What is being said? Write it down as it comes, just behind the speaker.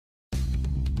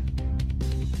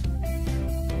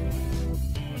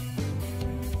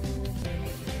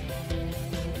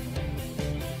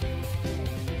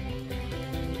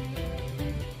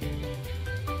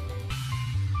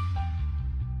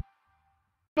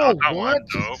know that what? one,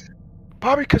 though.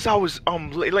 Probably because I was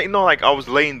like I was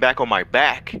laying back on my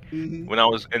back when I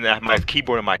was and I had my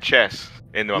keyboard on my chest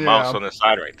and my mouse on the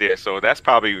side right there. So that's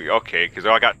probably okay because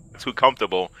I got too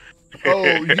comfortable. Oh,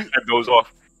 it goes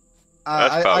off.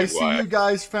 I see you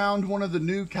guys found one of the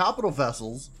new capital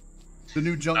vessels, the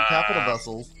new junk capital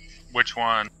vessels. Which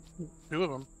one? 2 of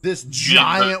them. This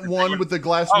giant one with the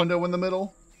glass window in the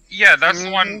middle. Yeah, that's the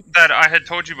one that I had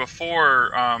told you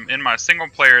before in my single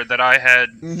player that I had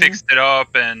fixed it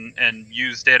up and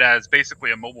used it as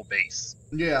basically a mobile base.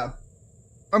 Yeah.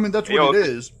 I mean, that's what it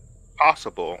is.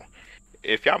 Possible.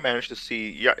 If y'all manage to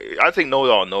see, I think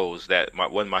KnowItAll knows that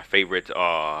one of my favorite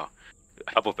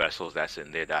helper vessels that's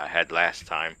in there that I had last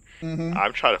time.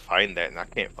 I'm trying to find that and I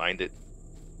can't find it.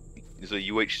 It's a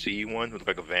UHC one with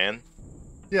like a van.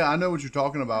 Yeah, I know what you're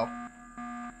talking about.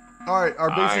 Alright, our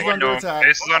base is under attack.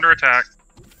 Base is under attack.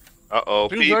 Uh-oh.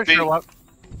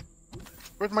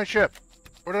 Where's my ship?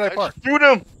 Where did I park? Shoot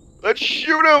him! Let's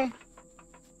shoot him!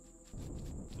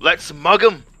 Let's mug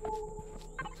him!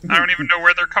 I don't even know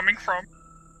where they're coming from.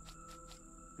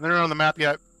 They're not on the map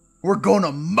yet. We're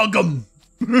gonna mug them!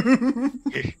 I'm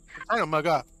gonna mug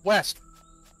up. West.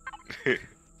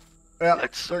 Yeah,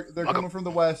 they're coming from the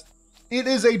west. It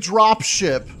is a drop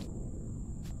ship.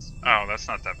 Oh, that's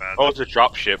not that bad. Oh, it's a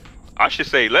drop ship. I should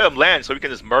say, let them land so we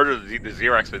can just murder the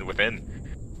Xerax within.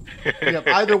 Yep,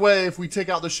 either way, if we take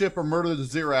out the ship or murder the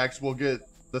Xerax, we'll get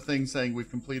the thing saying we've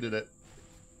completed it.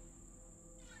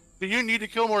 Do you need to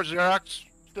kill more Xerax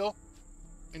still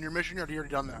in your mission, or have you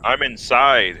already done that? I'm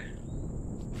inside.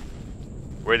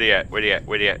 Where they at? Where they at?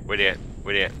 Where they at? Where they at?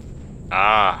 Where they at?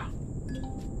 Ah.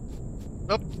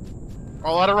 Nope.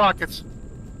 All out of rockets.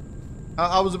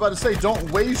 I was about to say,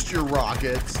 don't waste your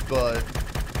rockets, but...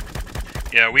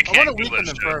 Yeah, we can't I want to weaken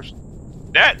them first.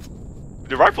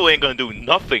 The rifle ain't gonna do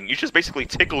nothing. You're just basically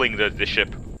tickling the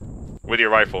ship with your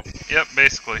rifle. Yep,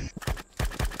 basically.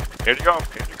 Here they come.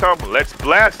 Here they come. Let's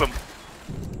blast them.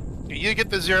 You get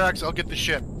the Xerax, I'll get the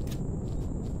ship.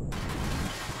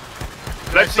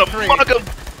 Let's mug them.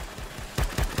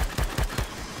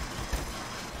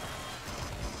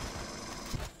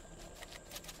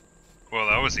 Well,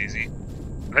 that was easy.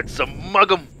 Let's mug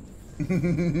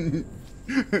them.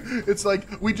 It's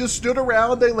like, we just stood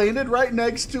around, they landed right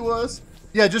next to us.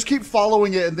 Yeah, just keep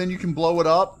following it and then you can blow it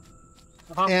up.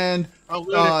 And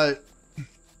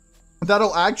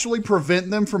that'll actually prevent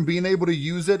them from being able to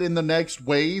use it in the next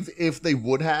wave if they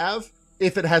would have,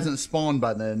 if it hasn't spawned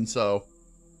by then, so.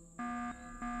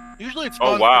 Usually it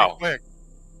spawns pretty quick.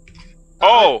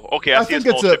 Oh, okay, I see think a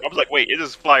small ship. I was like, wait, it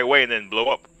just fly away and then blow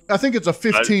up. I think it's a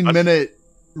 15-minute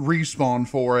respawn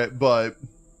for it, but...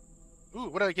 Ooh,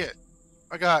 what did I get?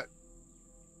 I got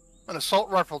an assault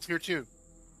rifle tier 2.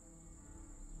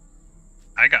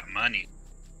 I got money.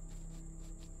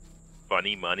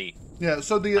 Funny money. Yeah,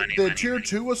 so the tier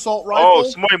 2 assault rifle... Oh,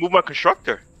 somebody moved my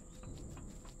constructor.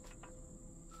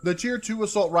 The tier 2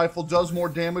 assault rifle does more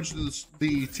damage than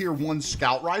the tier 1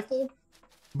 scout rifle,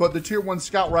 but the tier 1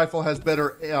 scout rifle has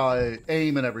better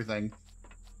aim and everything.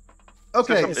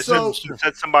 Okay, it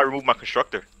said somebody removed my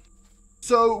constructor.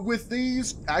 So with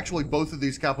these, actually both of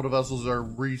these capital vessels are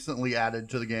recently added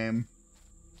to the game.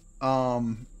 What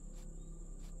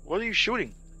are you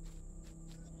shooting?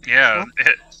 Yeah,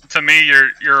 to me,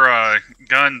 your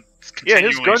gun. Yeah,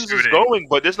 his guns is going,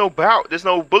 but there's no there's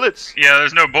no bullets. Yeah,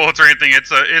 there's no bullets or anything.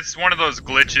 It's one of those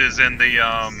glitches in the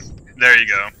There you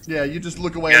go. Yeah, you just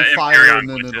look away and fire, and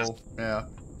then it'll. Yeah.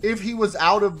 If he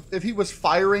was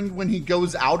firing when he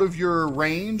goes out of your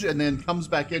range and then comes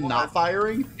back in not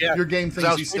firing, your game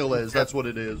thinks he still is. That's what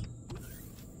it is.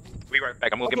 Be right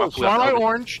back. I'm gonna get my food. Starlight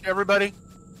orange, everybody.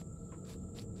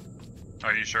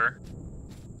 Are you sure?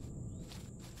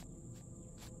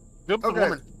 Good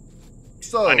woman.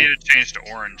 So I need to change to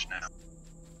orange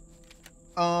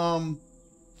now.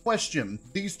 Question: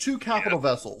 these two capital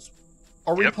vessels.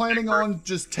 Are we planning on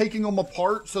just taking them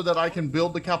apart so that I can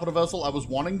build the capital vessel I was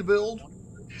wanting to build?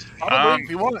 If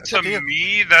you want to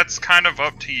me, that's kind of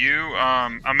up to you.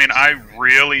 I mean, I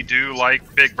really do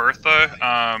like Big Bertha.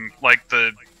 Like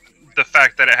the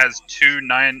fact that it has two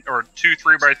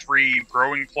 3x3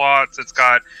 growing plots. It's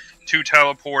got 2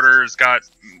 teleporters. Got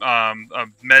a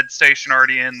med station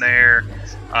already in there.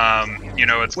 You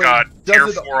know, it's got Tier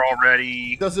 4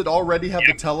 already. Does it already have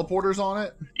the teleporters on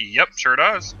it? Yep, sure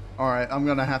does. All right, I'm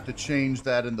gonna have to change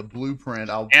that in the blueprint.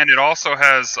 And it also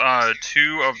has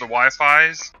 2 of the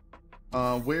Wi-Fi's.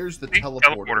 Where's the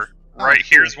teleporter? Right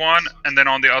here's one, and then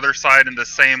on the other side in the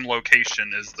same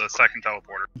location is the second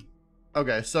teleporter.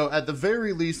 Okay, so at the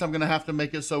very least, I'm gonna have to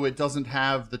make it so it doesn't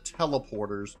have the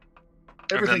teleporters.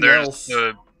 Everything else.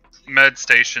 med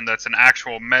station that's an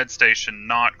actual med station,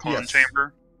 not clone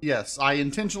chamber. Yes, I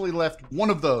intentionally left one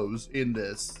of those in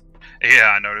this.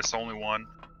 Yeah, I noticed only one.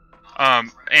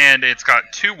 And it's got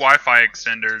 2 Wi-Fi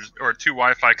extenders, or 2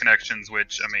 Wi-Fi connections,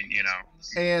 which, I mean, you know,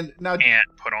 and now can't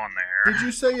put on there. Did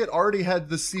you say it already had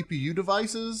the CPU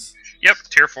devices? Yep,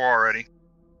 tier 4 already.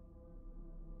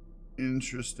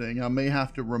 Interesting. I may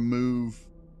have to remove...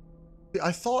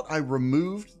 I thought I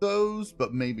removed those,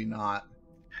 but maybe not.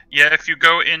 Yeah, if you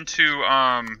go into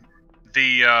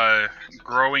the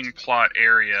growing plot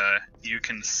area, you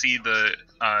can see the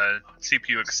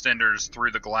CPU extenders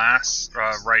through the glass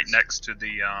right next to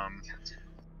the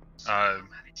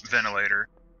ventilator.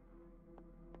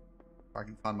 If I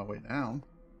can find my way down.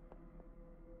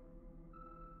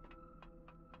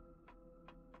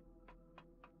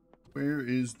 Where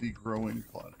is the growing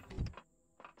plot?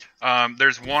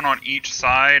 There's one on each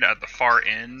side at the far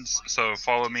ends, so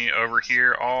follow me over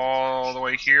here, all the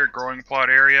way here, growing plot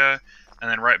area,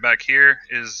 and then right back here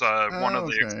is one of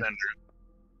the extenders.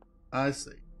 I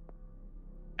see.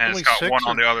 And it's got one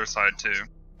on the other side too.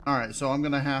 Alright, so I'm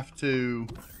gonna have to...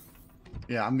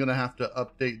 Yeah, I'm gonna have to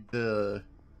update the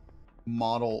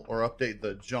model, or update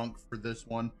the junk for this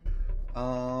one.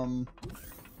 Let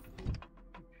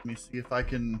me see if I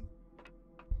can...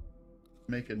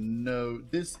 make a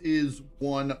note. This is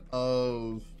one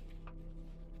of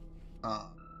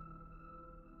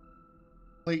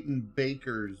Clayton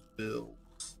Baker's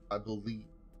builds, I believe.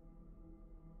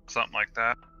 Something like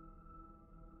that.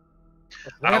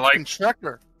 I like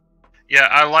constructor. Yeah,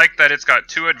 I like that it's got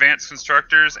 2 advanced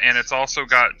constructors, and it's also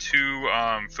got 2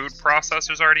 food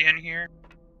processors already in here.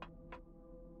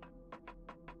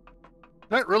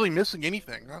 Not really missing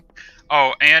anything, huh?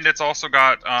 Oh, and it's also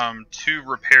got 2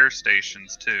 repair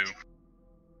stations too.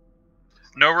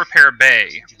 No repair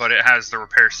bay, but it has the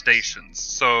repair stations.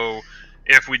 So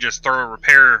if we just throw a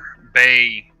repair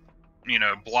bay, you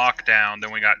know, block down,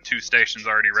 then we got 2 stations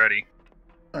already ready.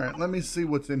 All right, let me see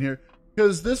what's in here,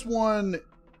 because this one.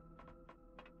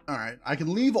 All right, I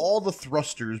can leave all the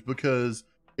thrusters because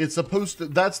it's supposed to.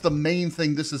 That's the main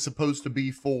thing this is supposed to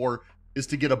be for, is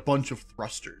to get a bunch of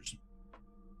thrusters.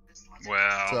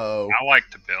 Well, so, I like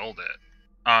to build it.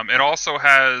 It also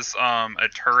has a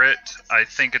turret. I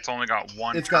think it's only got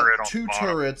one turret on the bottom. It's got 2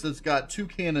 turrets. It's got 2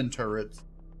 cannon turrets.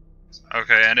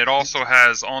 Okay, and it also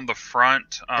has on the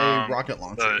front a rocket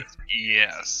launcher.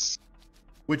 Yes.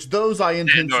 Which those I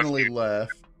intentionally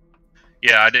left.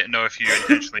 Yeah, I didn't know if you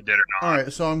intentionally did or not.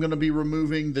 Alright, so I'm going to be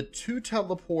removing the 2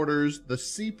 teleporters, the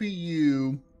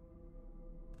CPU.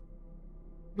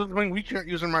 I mean, we can't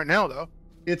use them right now, though.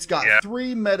 It's got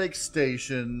 3 medic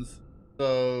stations,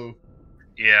 so...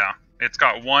 Yeah, it's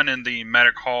got 1 in the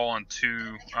medic hall and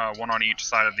 2, 1 on each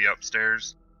side of the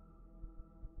upstairs.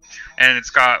 And it's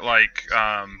got, like,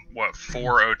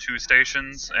 4 O2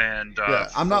 stations, and... yeah,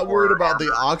 I'm not worried about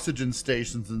the oxygen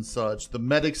stations and such. The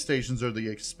medic stations are the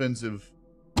expensive,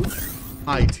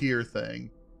 high-tier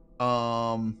thing.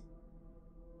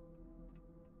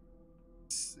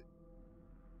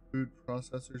 Food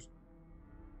processors.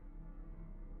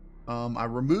 I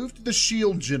removed the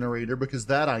shield generator because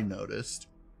that I noticed.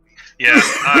 Yeah,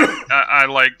 I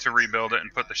like to rebuild it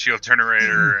and put the shield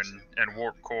generator and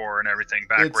warp core and everything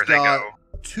back where they go.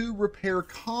 2 repair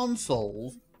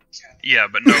consoles. Yeah,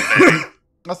 but no bay.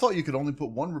 I thought you could only put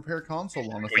 1 repair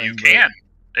console on a thing. Well, you can.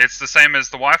 It's the same as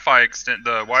the Wi-Fi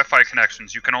Wi-Fi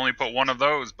connections. You can only put 1 of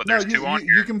those, but there's 2 on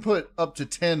here. You can put up to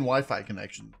 10 Wi-Fi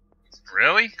connections.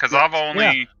 Really? Because I've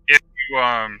only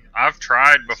I've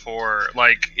tried before.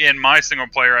 Like in my single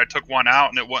player, I took 1 out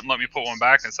and it wouldn't let me put 1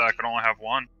 back, and so I could only have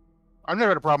 1. I've never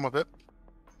had a problem with it.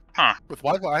 Huh? With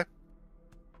Wi-Fi.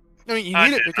 I mean, you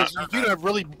need it because you do have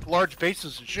really large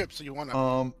bases and ships, so you want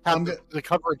to have the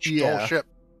coverage the whole ship.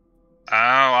 Oh,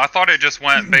 I thought it just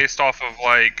went based off of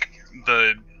like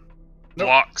the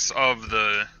blocks of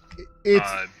the.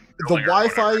 It's the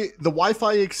Wi-Fi. The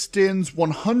Wi-Fi extends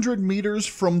 100 meters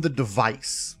from the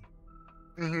device.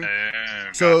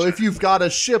 Mm-hmm. So gotcha. if you've got a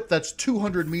ship that's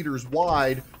 200 meters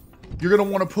wide, you're going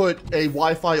to want to put a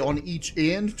Wi-Fi on each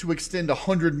end to extend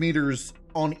 100 meters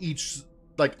on each,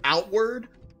 like, outward.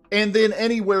 And then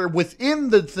anywhere within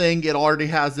the thing, it already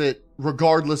has it,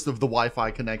 regardless of the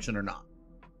Wi-Fi connection or not.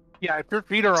 Yeah, if your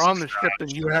feet are on the ship,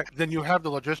 then you have the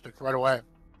logistics right away.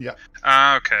 Yeah.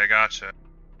 Okay, gotcha.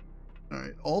 All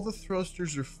right, all the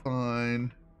thrusters are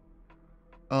fine.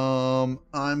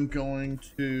 I'm going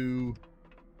to.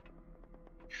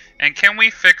 And can we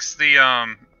fix the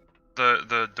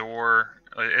door?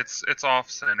 It's off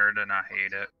centered, and I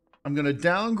hate it. I'm going to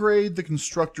downgrade the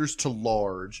constructors to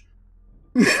large.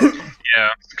 Yeah, Yeah,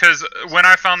 because when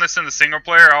I found this in the single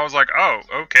player, I was like, oh,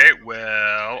 okay,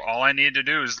 well, all I need to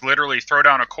do is literally throw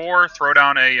down a core, throw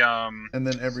down a and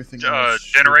then everything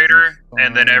generator,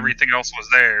 and then everything else was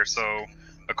there. So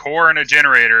a core and a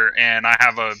generator, and I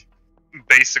have a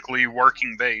basically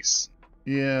working base.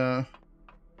 Yeah.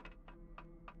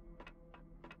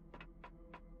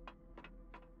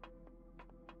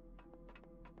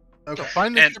 Okay. So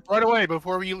find the ship right away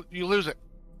before you lose it.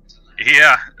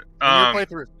 Yeah.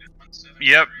 Playthrough.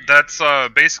 Yep, that's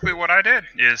basically what I did,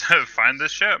 is find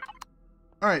this ship.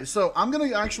 Alright, so I'm going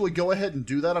to actually go ahead and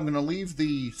do that. I'm going to leave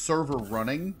the server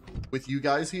running with you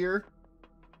guys here.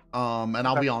 And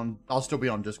I'll still be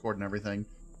on Discord and everything.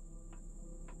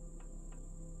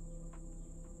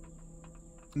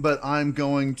 But I'm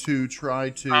going to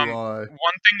try to... one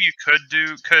thing you could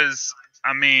do, because,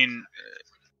 I mean...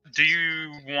 Do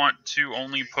you want to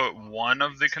only put one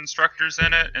of the constructors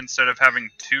in it instead of having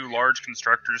two large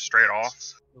constructors straight off?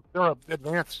 They're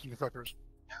advanced constructors.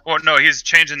 Well, no, he's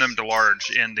changing them to large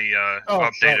in the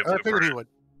updated version.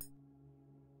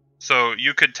 So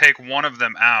you could take one of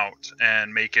them out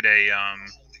and make it a,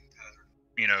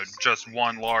 you know, just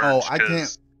one large. Oh,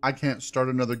 I can't start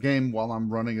another game while I'm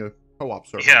running a co-op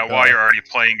server. Yeah, while you're already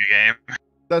playing a game.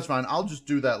 That's fine. I'll just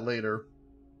do that later.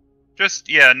 Just,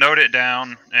 yeah, note it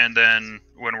down, and then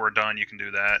when we're done, you can do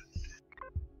that.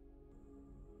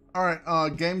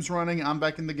 Alright, game's running. I'm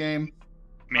back in the game.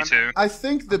 Me too. I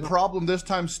think the problem this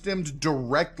time stemmed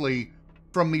directly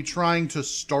from me trying to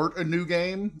start a new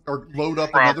game, or load up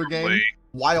another game,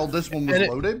 while this one was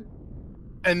loaded.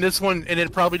 And this one, and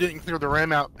it probably didn't clear the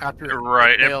RAM out after it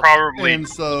Right, it probably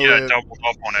doubled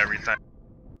up on everything.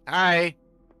 Hi.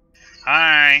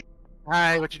 Hi.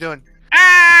 Hi, what you doing?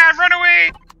 Ah, run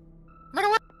away! Run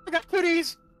away! I got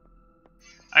foodies!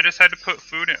 I just had to put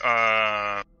food in,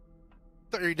 I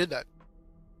thought you did that.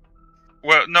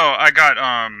 Well, no, I got,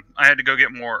 I had to go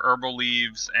get more herbal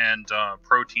leaves and,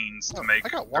 proteins to make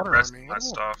the rest of my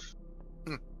stuff.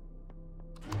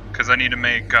 Because I need to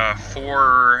make,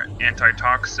 4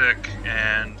 antitoxic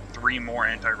and 3 more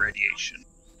anti-radiation.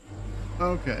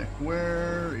 Okay,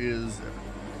 where is it?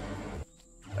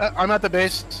 I'm at the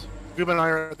base. Goob and I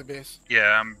are at the base.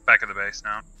 Yeah, I'm back at the base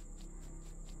now.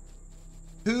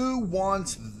 Who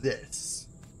wants this?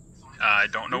 I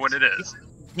don't know what it is.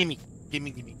 Gimme.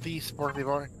 Please, por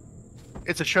favor.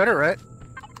 It's a shredder, right?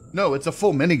 No, it's a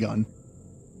full minigun.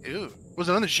 Ew. Was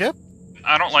it on the ship?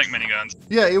 I don't like miniguns.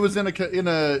 Yeah, it was in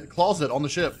a closet on the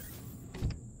ship.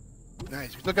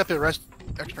 Nice. We still got the rest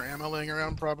extra ammo laying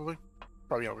around, probably.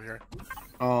 Probably over here.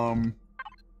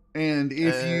 And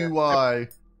if you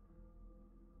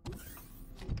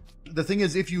the thing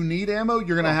is, if you need ammo,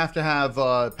 you're gonna have to have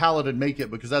Paladin make it,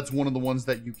 because that's one of the ones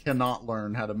that you cannot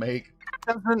learn how to make.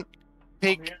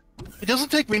 It doesn't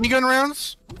take minigun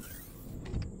rounds?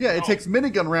 Yeah, it takes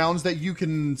minigun rounds that you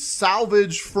can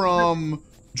salvage from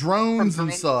drones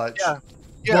and such. Yeah,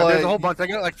 there's a whole bunch. I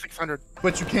got like 600.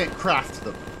 But you can't craft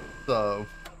them, so...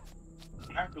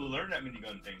 I have to learn that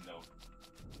minigun thing, though.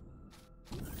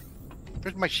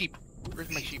 Where's my sheep?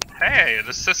 Where's my sheep? Hey,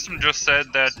 the system just said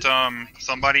that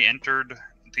somebody entered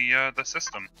the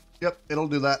system. Yep, it'll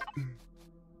do that.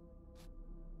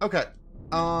 Okay.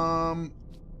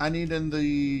 I need in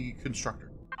the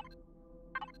constructor.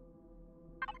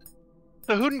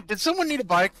 So did someone need a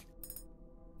bike?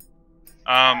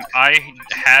 I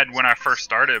had when I first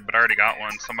started, but I already got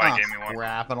one. Somebody gave me one.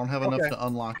 Crap, I don't have enough to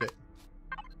unlock it.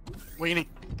 What do you need?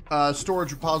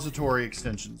 Storage repository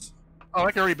extensions. Oh,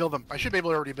 I can already build them. I should be able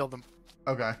to already build them.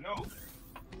 Okay. No.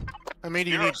 I mean,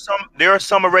 there are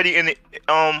some already in the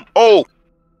oh,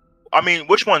 I mean,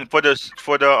 which one for the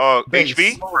base.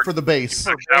 HV? For the base.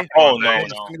 Oh no.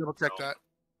 Double check that.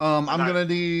 I'm gonna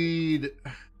need.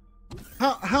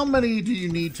 How many do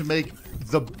you need to make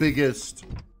the biggest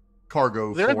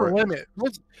cargo? There's a limit.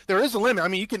 There is a limit. I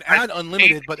mean, you can add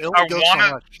unlimited, but it only goes so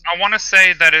much. I want to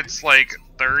say that it's like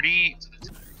 30.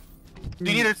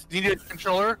 Do you need a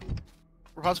controller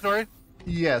repository?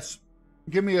 Yes.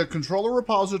 Give me a controller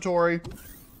repository,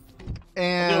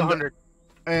 and 100.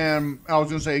 And I was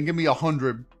gonna say, and give me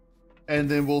 100, and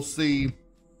then we'll see.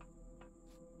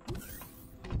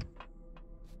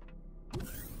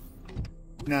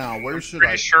 Now, where should I?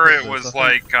 Pretty sure it was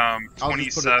like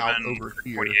 27, over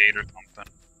here. 48 or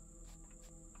something.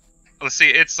 Let's see,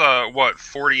 it's what,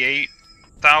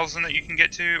 48,000 that you can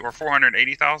get to, or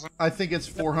 480,000? I think it's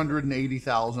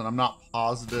 480,000. I'm not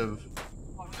positive.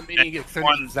 How many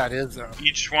extensions that is, though?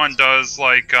 Each one does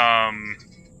like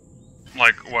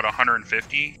what,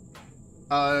 150?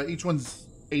 Each one's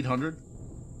 800.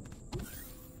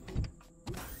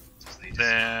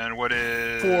 Then what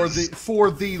is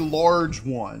for the large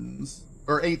ones,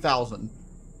 or 8,000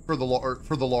 for the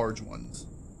large ones,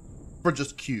 for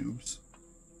just cubes.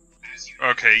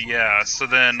 Okay, yeah. So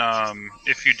then,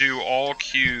 if you do all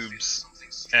cubes,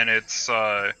 and it's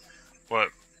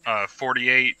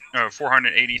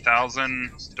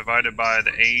 480,000 divided by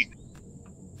the 8,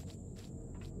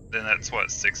 then that's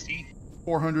what, 60?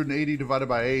 480 divided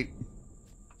by 8.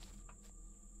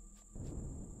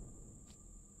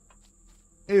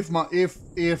 If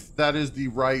that is the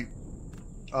right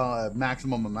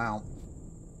maximum amount.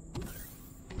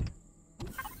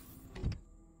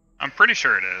 I'm pretty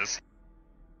sure it is.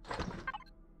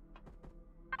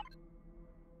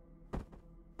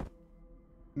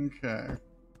 Okay.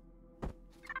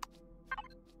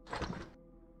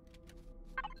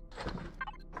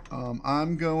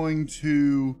 I'm going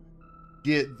to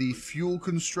get the fuel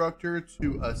constructor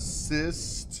to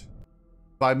assist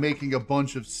by making a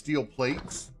bunch of steel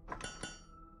plates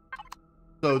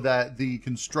so that the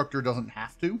constructor doesn't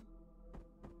have to.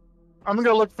 I'm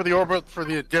gonna look for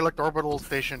the derelict orbital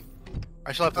station.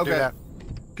 I still have to do that.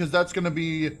 Because that's gonna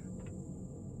be...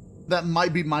 That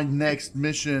might be my next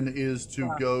mission, is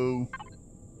to go...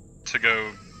 To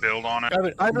go build on it?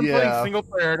 I've been playing single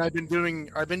player, and I've been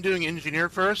doing engineer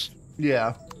first.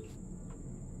 Yeah.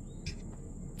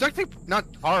 It's actually not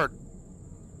hard.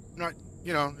 It's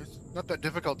not that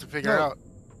difficult to figure out.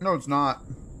 No, it's not.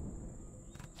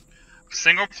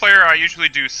 Single player, I usually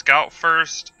do scout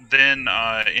first, then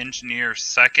engineer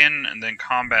second, and then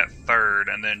combat third,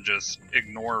 and then just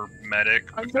ignore medic.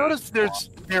 I noticed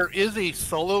there is a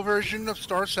solo version of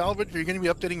Star Salvage. Are you going to be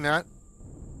updating that?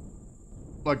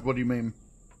 Like, what do you mean?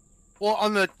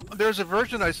 Well, there's a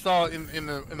version I saw in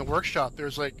the workshop.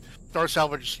 There's like Star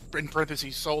Salvage in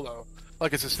parentheses solo,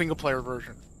 like it's a single player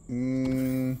version.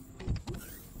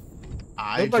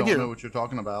 I don't know what you're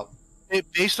talking about.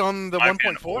 Based on the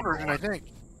 1.4 version, I think.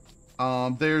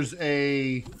 There's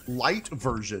a light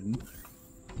version.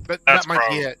 But that might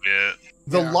be it.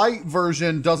 The light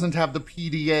version doesn't have the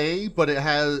PDA, but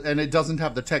it doesn't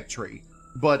have the tech tree,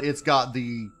 but it's got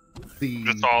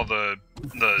just all the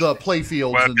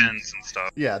playfields, weapons and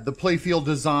stuff. Yeah, the playfield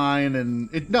design, and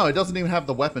it doesn't even have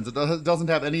the weapons. It doesn't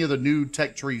have any of the new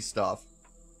tech tree stuff.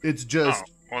 It's just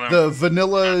the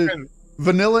vanilla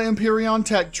Empyrion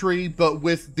tech tree, but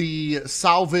with the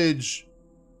salvage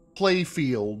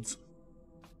playfields.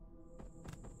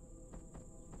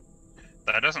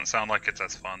 That doesn't sound like it's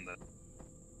as fun then.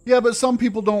 Yeah, but some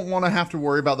people don't want to have to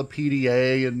worry about the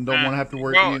PDA and don't want to have to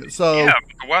worry. Yeah, but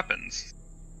the weapons.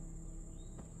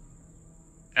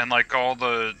 And like all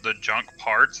the junk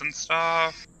parts and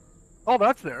stuff. Oh,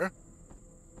 that's there.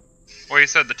 Well, you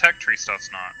said the tech tree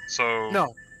stuff's not. So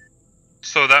no.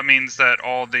 So that means that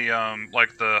all the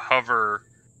like the hover,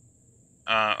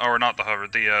 or not the hover,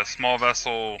 the small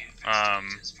vessel all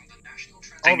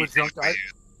the junk.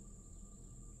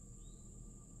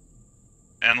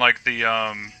 And like the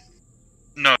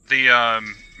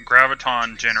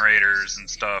graviton generators and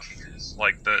stuff,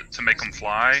 like to make them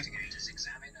fly.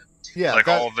 Yeah, like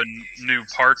all the new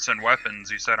parts and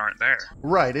weapons you said aren't there.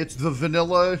 Right, it's the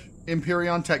vanilla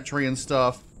Empyrion tech tree and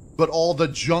stuff, but all the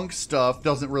junk stuff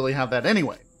doesn't really have that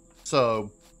anyway.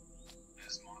 So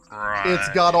it's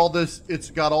got all this. It's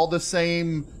got all the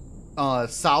same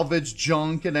salvage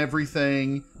junk and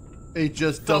everything. It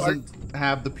just doesn't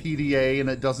have the PDA and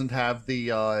it doesn't have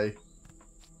the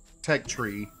tech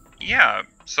tree. Yeah,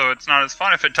 so it's not as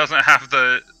fun if it doesn't have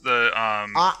the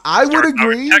I would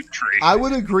agree. Tech tree. I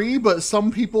would agree, but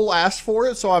some people asked for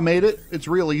it, so I made it. It's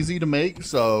real easy to make,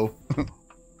 so.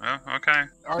 Oh, okay.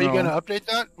 Are you going to update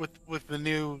that with the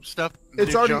new stuff?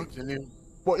 It's already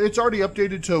it's already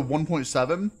updated to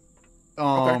 1.7.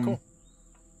 Okay, cool.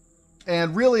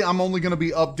 And really, I'm only going to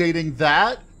be updating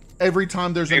that every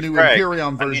time there's a new Frag,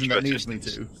 Empyrion version that needs me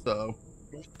to. So.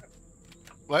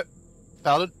 What?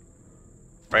 Paladin?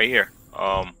 Right here.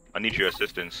 I need your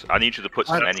assistance. I need you to put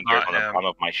some landing gears on the bottom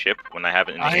of my ship when I have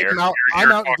it in the air. You're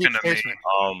talking to me.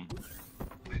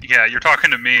 Yeah, you're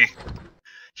talking to me.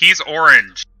 He's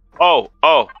orange.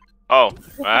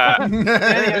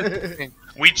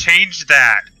 We changed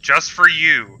that just for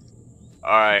you.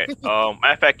 Alright. Matter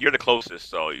of fact, you're the closest,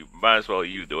 so you might as well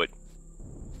you do it.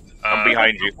 I'm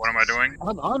behind you. What am I doing?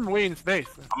 I'm way in space.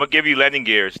 I'm gonna give you landing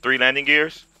gears. 3 landing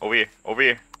gears. Over here. Over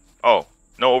here. Oh.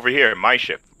 No, over here. My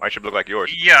ship. My ship look like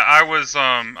yours. Yeah, I was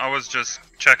just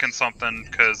checking something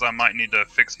because I might need to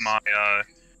fix my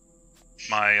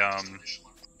my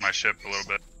ship a little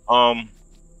bit.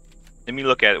 Let me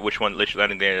look at which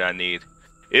landing gear I need.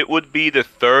 It would be the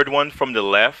third one from the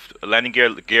left, landing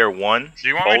gear 1. Do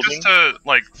you want me just to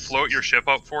like float your ship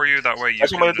up for you? That way you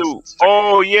That's can what I'm gonna do.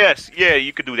 Oh yes, yeah,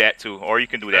 you could do that too, or you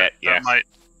can do that. Yeah, that might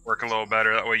work a little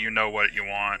better. That way you know what you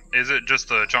want. Is it just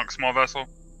a junk small vessel?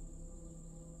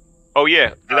 Oh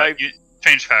yeah, did I you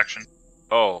change faction?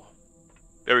 Oh,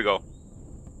 there we go.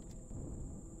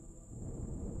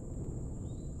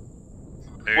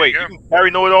 There Wait, you you can carry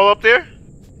know-it-all up there?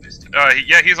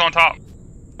 Yeah, he's on top.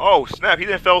 Oh snap, he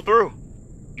didn't fell through.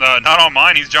 Not on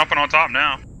mine. He's jumping on top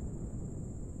now.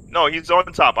 No, he's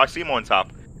on top. I see him on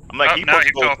top. I'm like, he fell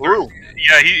go through.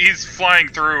 Yeah, he's flying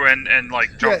through and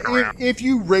like jumping around. If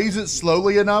you raise it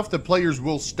slowly enough, the players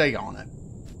will stay on it.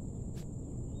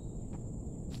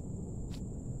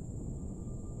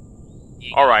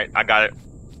 All right, I got it.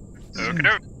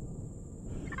 Okay.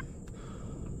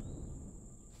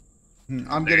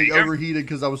 I'm getting overheated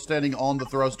because I was standing on the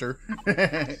thruster.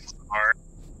 Alright.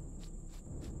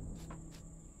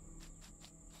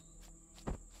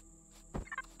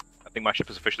 I think my ship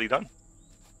is officially done.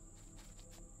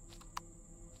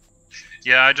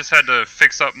 Yeah, I just had to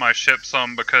fix up my ship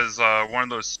some because one of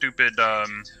those stupid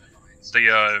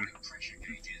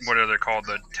what are they called?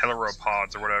 The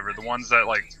teleropods or whatever. The ones that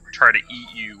like try to eat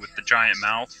you with the giant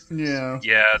mouth. Yeah.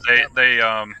 Yeah, they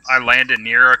I landed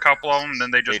near a couple of them,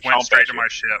 then they just went straight to my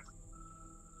ship.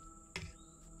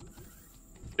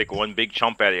 Take one big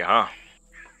chomp at you, huh?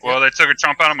 Well, they took a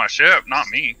chomp out of my ship, not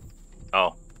me.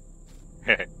 Oh.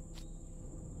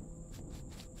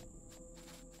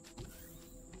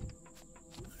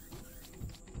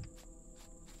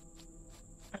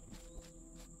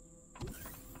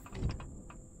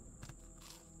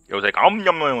 It was like,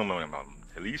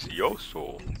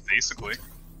 delicioso. Basically.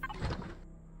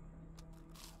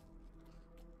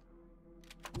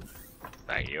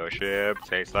 Like your ship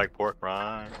tastes like pork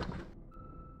rind.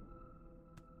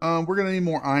 We're gonna need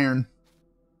more iron.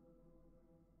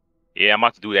 Yeah, I'm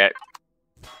about to do that.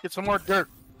 Get some more dirt.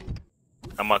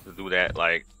 I'm about to do that,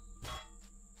 like...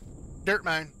 Dirt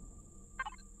mine.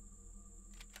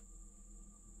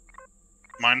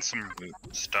 Mine's some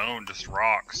stone, just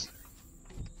rocks.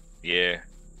 Yeah.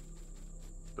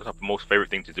 That's my most favorite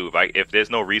thing to do. If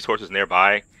there's no resources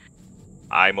nearby,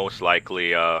 I most likely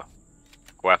go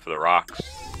after the rocks.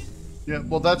 Yeah,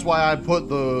 well that's why I put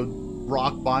the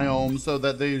rock biome so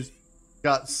that they've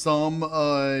got some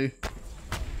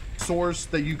source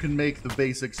that you can make the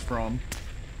basics from.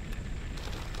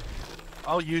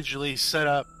 I'll usually set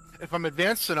up, if I'm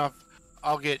advanced enough,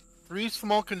 I'll get 3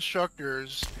 small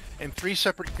constructors and 3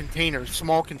 separate containers,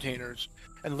 small containers,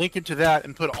 and link into that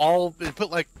and put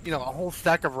like, you know, a whole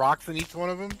stack of rocks in each one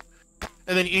of them.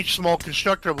 And then each small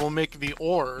constructor will make the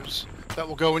ores that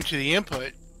will go into the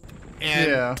input.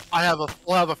 And yeah.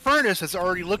 we'll have a furnace that's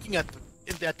already looking at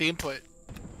the input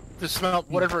to smelt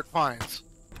whatever it finds.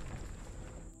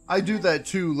 I do that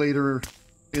too later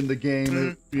in the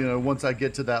game, you know, once I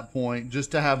get to that point,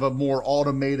 just to have a more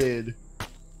automated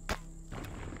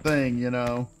thing, you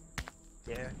know.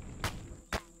 Yeah.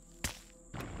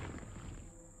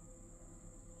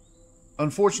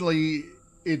 Unfortunately,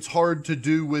 it's hard to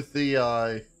do with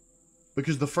the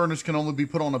because the furnace can only be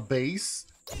put on a base,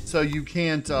 so you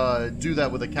can't do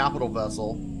that with a capital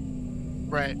vessel.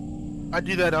 Right. I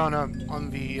do that on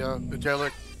the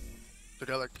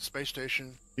derelict space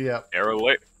station. Yeah.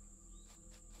 Derelict.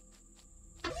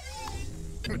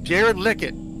 Dare lick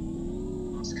it.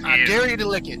 I dare you to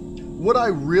lick it. What I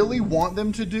really want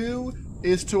them to do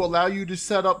is to allow you to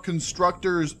set up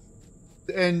constructors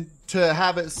and to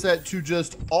have it set to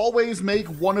just always make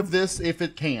one of this if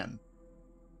it can.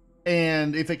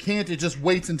 And if it can't, it just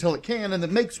waits until it can and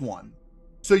then makes one.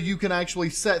 So you can actually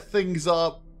set things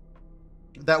up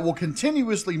that will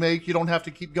continuously make. You don't have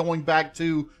to keep going back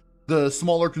to the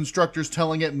smaller constructors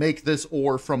telling it make this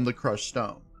ore from the crushed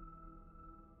stone.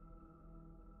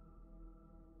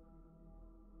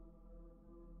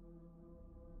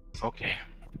 Okay.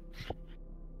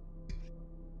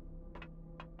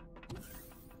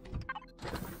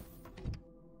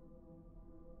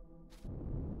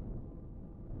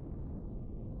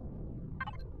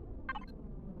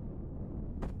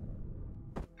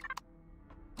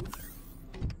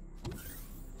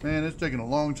 Man, it's taking a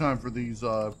long time for these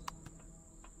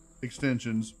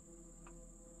extensions.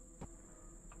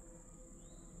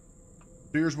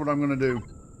 Here's what I'm going to do.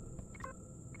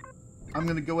 I'm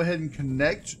going to go ahead and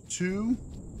connect to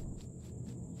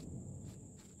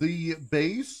the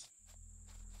base.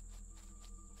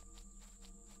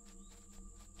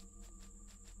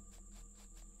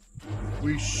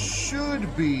 We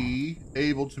should be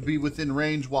able to be within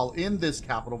range while in this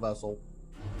capital vessel.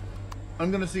 I'm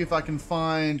gonna see if I can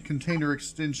find container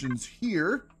extensions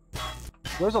here.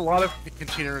 There's a lot of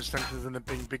container extensions in the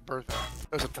Big Bertha.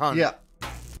 There's a ton. Yeah.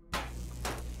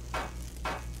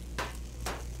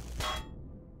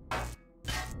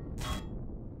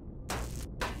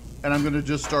 And I'm gonna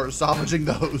just start salvaging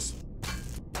those.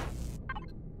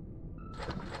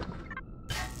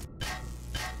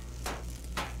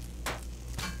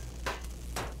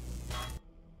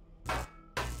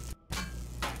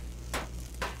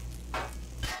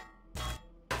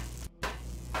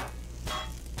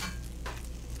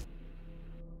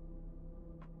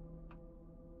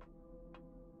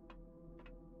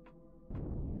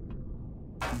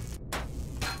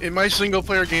 In my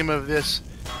single-player game of this,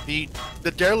 the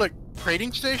derelict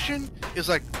trading station is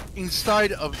like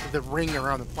inside of the ring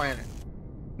around the planet.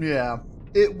 Yeah,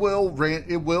 it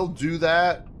will do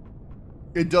that.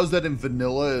 It does that in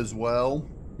vanilla as well.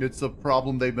 It's a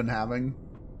problem they've been having.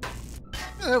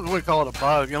 I wouldn't call it a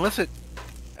bug, unless there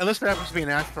happens to be an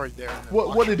asteroid there.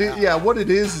 What it is? Yeah, what it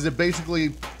is it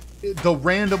basically the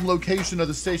random location of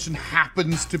the station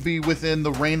happens to be within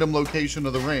the random location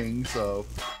of the ring. So.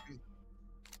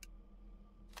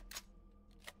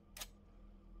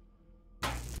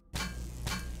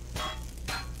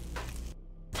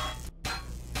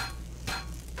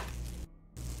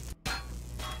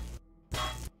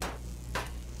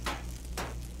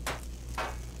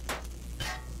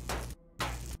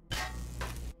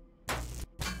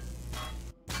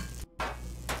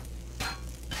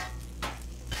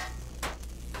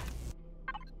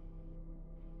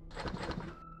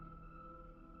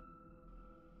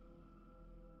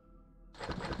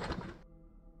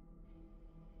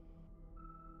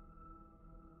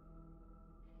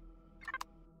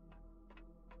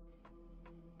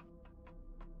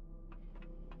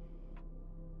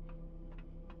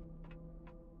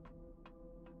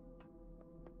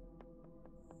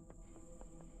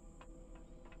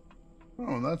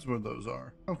 Oh, that's where those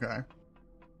are. Okay.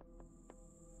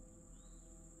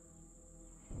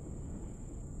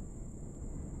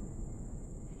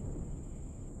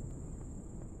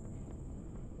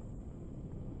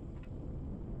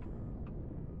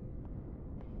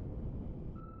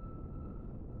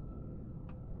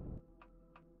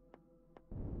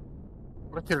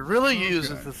 What I could really use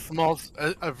is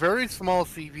a very small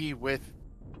CV with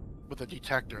a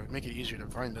detector. It'd make it easier to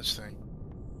find this thing.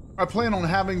 I plan on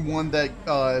having one that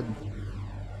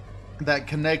that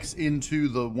connects into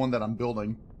the one that I'm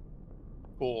building.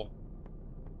 Cool.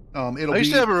 I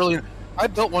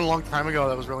built one a long time ago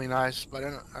that was really nice, but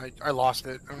I lost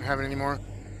it. I don't have it anymore.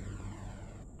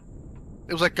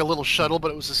 It was like a little shuttle,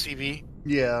 but it was a CV.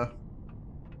 Yeah.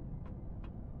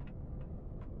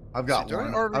 I've got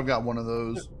one. I've got one of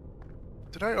those.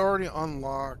 Did I already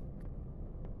unlock?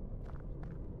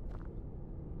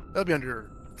 That'll be under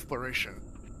exploration.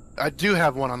 I do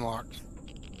have one unlocked.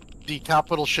 The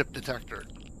capital ship detector.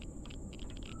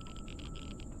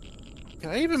 Can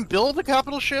I even build a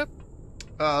capital ship?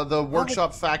 The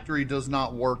workshop factory does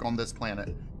not work on this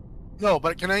planet. No,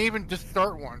 but can I even just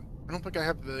start one? I don't think I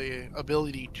have the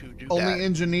ability to do that. Only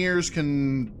engineers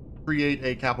can create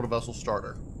a capital vessel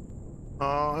starter.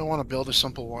 I want to build a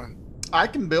simple one. I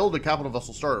can build a capital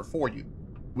vessel starter for you.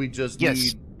 We just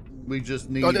need. Just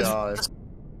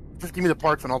give me the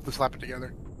parts and I'll just slap it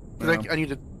together. Yeah. I need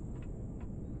to.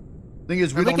 Thing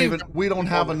is, we don't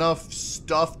have enough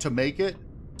stuff to make it,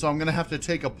 so I'm gonna have to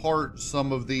take apart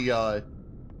some of the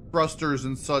thrusters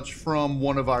and such from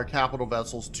one of our capital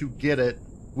vessels to get it.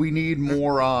 We need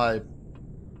more.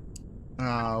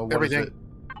 What everything. Is it?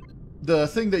 The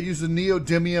thing that uses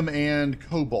neodymium and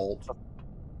cobalt.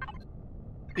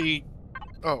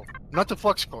 Not the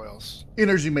flux coils.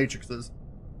 Energy matrices.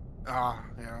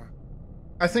 Yeah.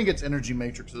 I think it's energy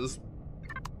matrices.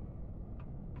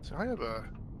 So I have a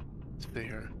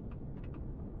sphere.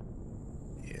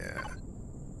 Yeah.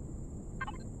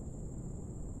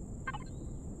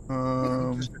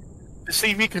 The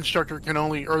CV constructor can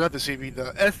only, or not the CV,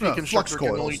 the SV constructor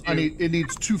flux can only coils. do... It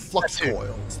needs 2 flux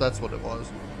coils. That's what it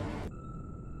was.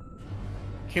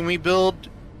 Can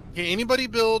anybody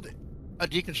build a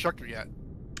deconstructor yet?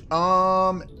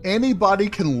 Anybody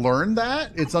can learn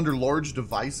that. It's under large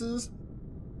devices.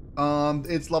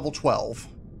 It's level 12.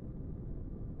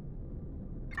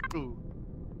 Ooh.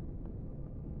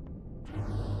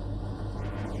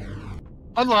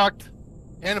 Unlocked.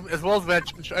 And as well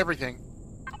as everything.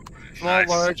 Small, Nice.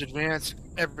 large, advanced,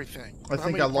 everything. I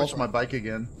think I lost my bike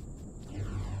again.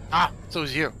 So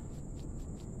is you.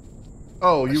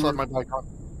 Oh, I you were my bike on.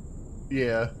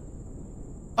 Yeah.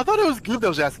 I thought it was Goob that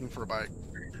was asking for a bike.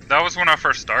 That was when I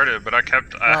first started, but I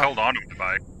held on to the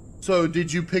bike. So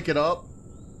did you pick it up?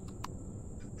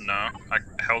 No, I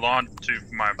held on to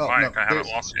my bike. No, I haven't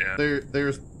lost it yet.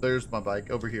 There's my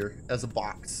bike over here as a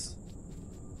box.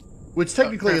 Which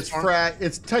technically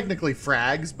it's technically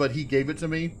Frag's, but he gave it to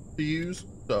me to use.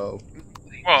 So.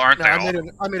 Well, aren't they all?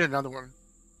 I made another one.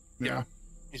 Yeah,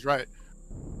 he's right.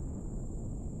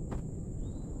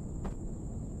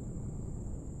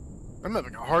 I'm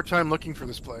having a hard time looking for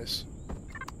this place.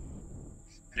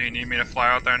 Do you need me to fly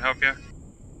out there and help you?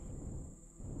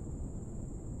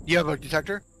 You have a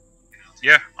detector?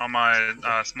 Yeah, on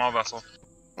my small vessel.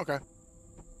 Okay.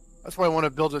 That's why I want to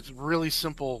build a really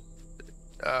simple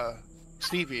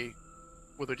Stevie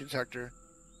with a detector.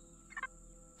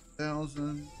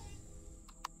 1,000.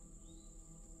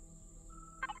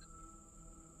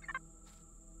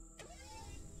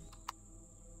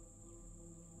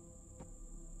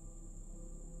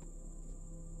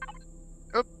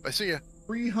 Oh, I see you.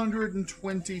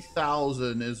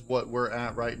 320,000 is what we're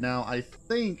at right now. I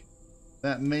think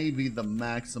that may be the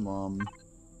maximum.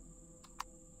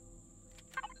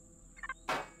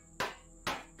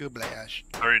 GooBlahIsh.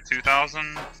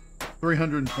 32,000.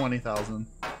 320,000.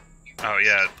 Oh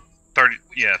yeah,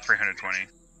 320.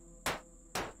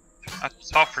 I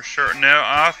thought for sure. No,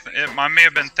 I may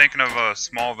have been thinking of a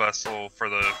small vessel for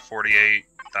the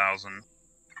 48,000.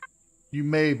 You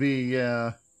may be,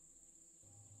 yeah.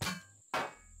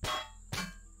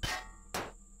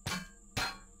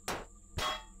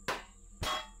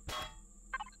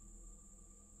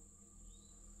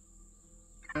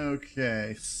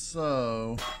 Okay,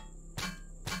 so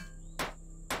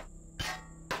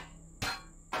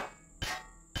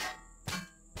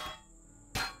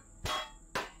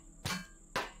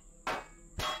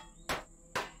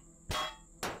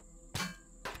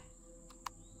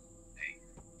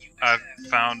I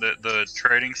found it, the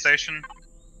trading station.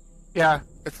 Yeah,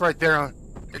 it's right there.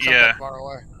 It's not that far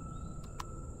away.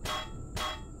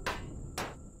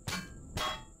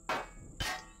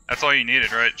 That's all you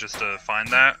needed, right? Just to find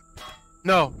that?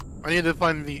 No, I need to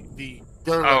find the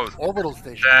orbital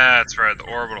station. That's right, the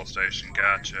orbital station.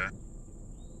 Gotcha.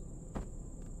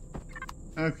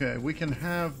 okay, we can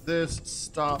have this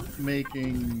stop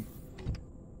making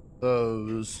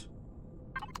those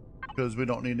because we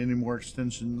don't need any more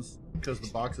extensions because the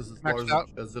box is as large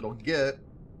as it'll get.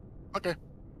 Okay.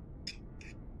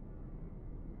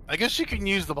 I guess you can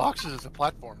use the boxes as a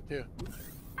platform too.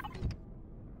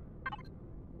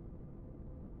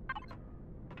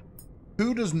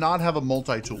 Who does not have a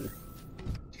multi-tool?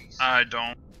 I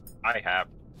don't. I have.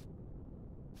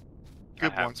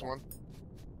 Good wants one.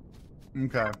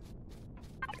 Okay.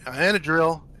 And a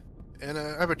drill. And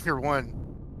I have a tier 1.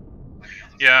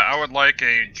 Yeah, I would like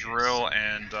a drill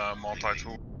and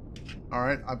multi-tool.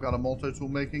 Alright, I've got a multi-tool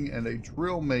making and a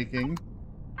drill making.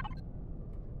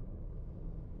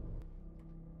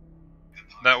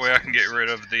 That way I can get rid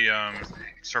of the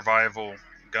survival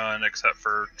gun except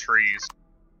for trees.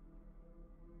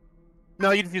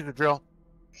 No, you just use the drill.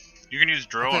 You can use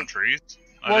drill on trees?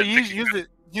 Well, you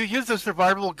use the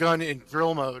survival gun in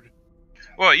drill mode.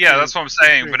 Well, yeah, that's what I'm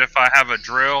saying, but if I have a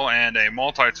drill and a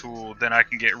multi-tool, then I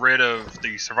can get rid of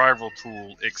the survival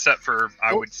tool, except for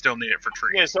I would still need it for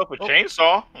trees. Yeah, yourself a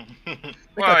chainsaw.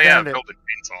 Well, yeah, build a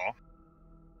chainsaw.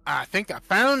 I think I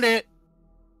found it.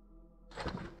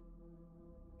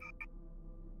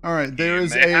 Alright, there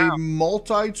is a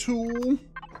multi-tool,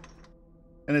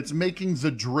 and it's making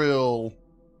the drill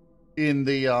in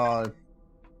the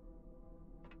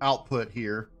output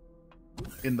here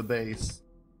in the base.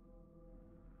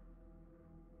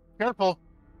 Careful.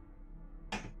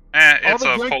 It's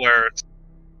a Polaris.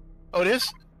 Oh, it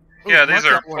is? Ooh, yeah, these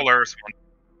are Polaris ones.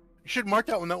 You should mark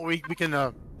that one, that way we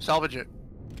can salvage it.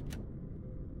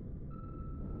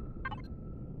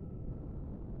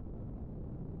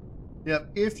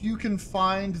 Yep, if you can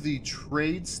find the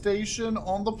trade station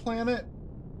on the planet.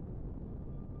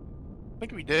 I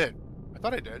think we did. I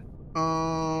thought I did.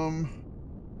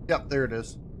 Yep, there it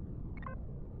is.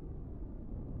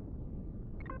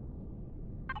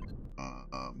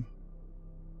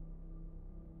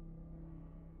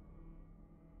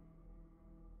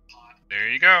 There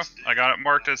you go. I got it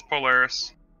marked as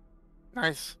Polaris.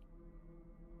 Nice.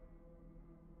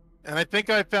 And I think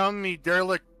I found the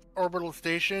derelict orbital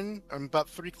station. I'm about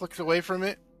 3 clicks away from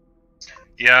it.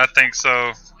 Yeah, I think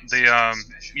so. The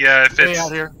yeah, if it's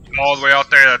out here. all the way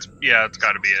out there, it's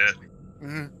got to be it.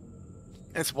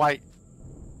 It's white.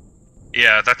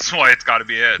 Yeah, that's why it's got to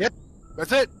be it. Yep,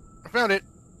 that's it. I found it.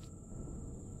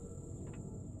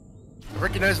 I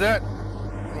recognize that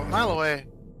from a mile away.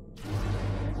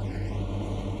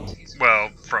 Well,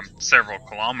 from several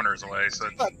kilometers away, so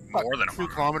it's more than a 2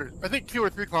 kilometers. I think 2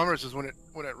 or 3 kilometers is when it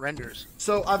what it renders.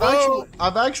 So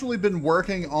I've actually been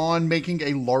working on making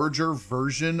a larger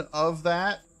version of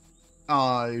that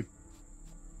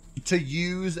to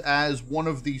use as one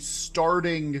of the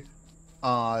starting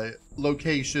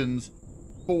locations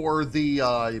for the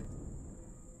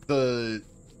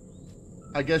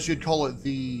I guess you'd call it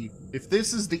if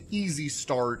this is the easy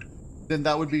start, then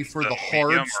that would be for the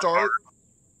hard start.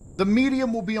 The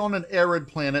medium will be on an arid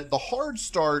planet. The hard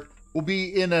start will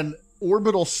be in an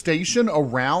orbital station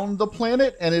around the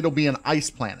planet, and it'll be an ice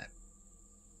planet.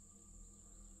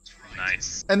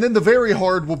 Nice. And then the very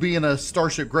hard will be in a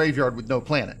starship graveyard with no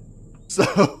planet.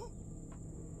 So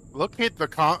locate the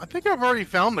I think I've already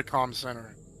found the comm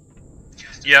center.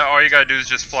 Yeah, all you gotta do is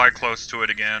just fly close to it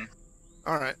again.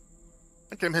 Alright.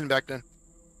 Okay, I'm heading back then.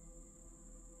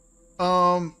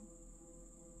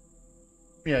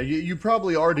 Yeah, you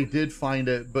probably already did find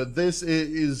it, but this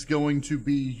is going to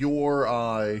be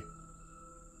your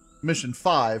mission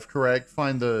 5, correct?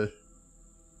 Find the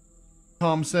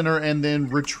comm center and then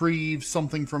retrieve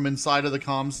something from inside of the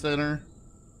comm center.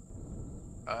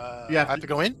 You have to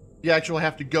go in? You actually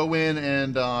have to go in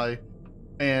and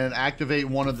activate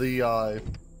one of the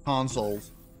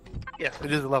consoles. Yeah,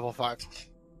 it is a level 5.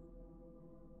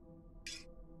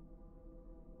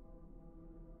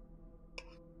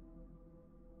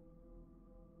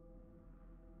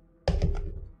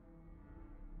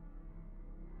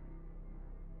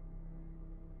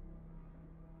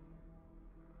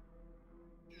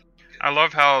 I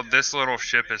love how this little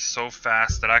ship is so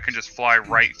fast that I can just fly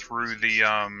right through the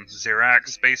Xerax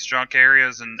space junk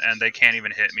areas and they can't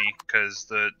even hit me because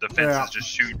the fences just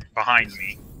shoot behind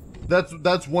me.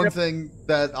 That's one thing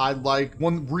that I like.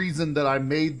 One reason that I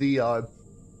made the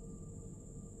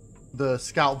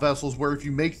scout vessels, where if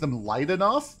you make them light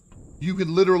enough, you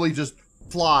can literally just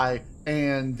fly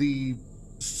and the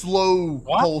slow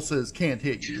pulses can't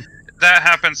hit you. That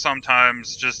happens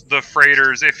sometimes. Just the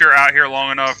freighters, if you're out here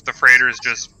long enough, the freighters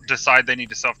just decide they need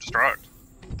to self-destruct.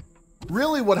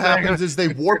 Really what happens is they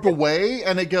warp away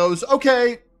and it goes,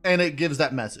 okay, and it gives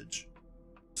that message.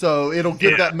 So it'll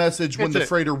give that message when the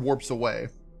freighter warps away.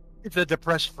 It's a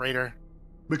depressed freighter.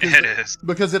 Because it is.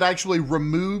 Because it actually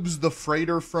removes the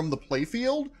freighter from the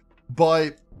playfield,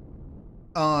 but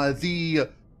the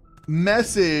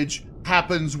message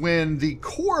happens when the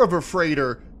core of a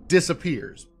freighter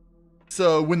disappears.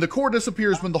 So when the core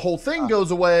disappears, when the whole thing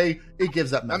goes away, it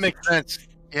gives that message. That makes sense.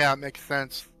 Yeah, it makes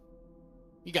sense.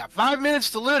 You got 5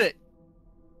 minutes to loot it.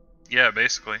 Yeah,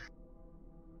 basically.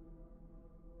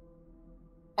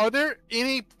 Are there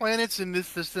any planets in this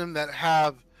system that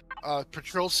have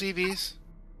patrol CVs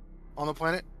on the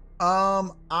planet?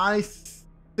 I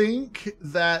think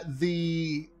that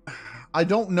I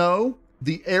don't know.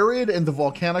 The arid and the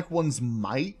volcanic ones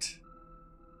might,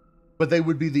 but they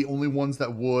would be the only ones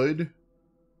that would.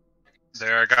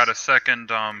 There, I got a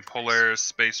second Polaris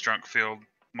space junk field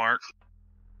mark.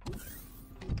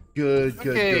 Good.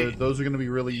 Those are going to be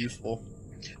really useful.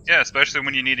 Yeah, especially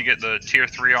when you need to get the tier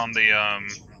 3 on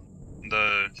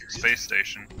the space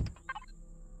station.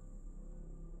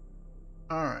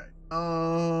 All right.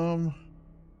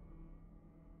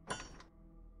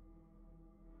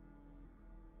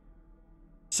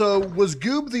 So was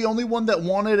Goob the only one that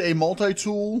wanted a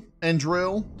multi-tool and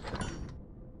drill?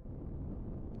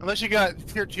 Unless you got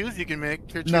tier 2s you can make.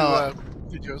 Tier 2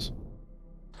 videos.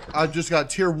 I've just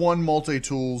got tier 1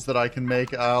 multi-tools that I can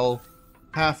make. I'll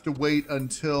have to wait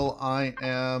until I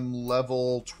am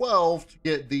level 12 to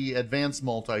get the advanced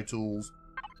multi-tools.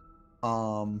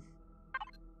 You're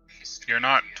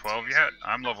not 12 yet?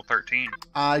 I'm level 13.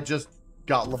 I just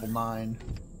got level 9.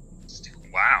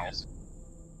 Wow.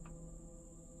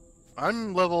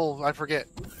 I'm level, I forget.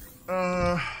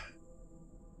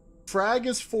 Frag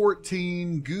is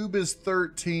 14, Goob is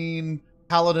 13,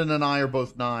 Paladin and I are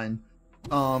both 9.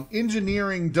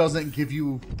 Engineering doesn't give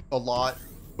you a lot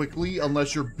quickly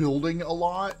unless you're building a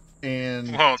lot,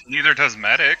 and... Well, neither does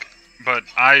Medic, but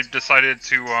I decided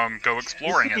to go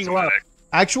exploring as a Medic.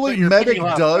 Actually, Medic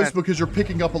does because you're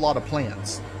picking up a lot of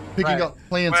plants. Picking up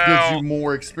plants gives you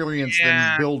more experience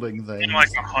than building things. In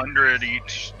like 100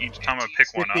 each time I pick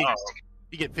 50. one up.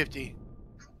 You get 50.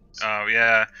 Oh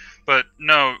yeah, but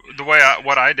no. The way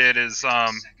what I did is,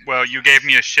 well, you gave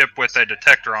me a ship with a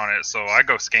detector on it, so I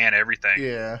go scan everything.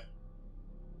 Yeah.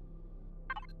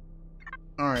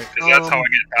 All right. Because that's how I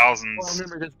get thousands. Well, I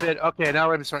remember this bit. Okay,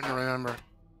 now I'm starting to remember.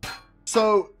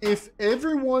 So if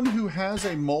everyone who has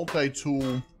a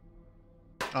multi-tool,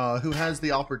 who has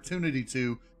the opportunity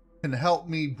to, can help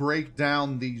me break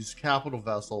down these capital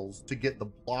vessels to get the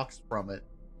blocks from it,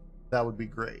 that would be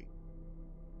great.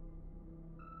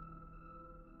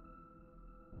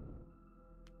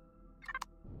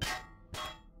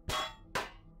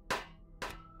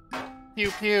 Pew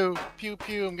pew pew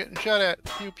pew. I'm getting shot at.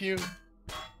 Pew pew.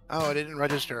 Oh, I didn't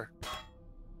register.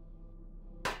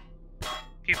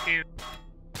 Pew pew.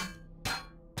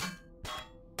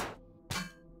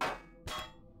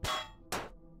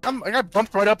 I got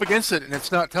bumped right up against it, and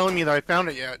it's not telling me that I found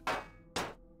it yet.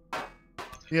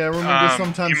 Yeah, remember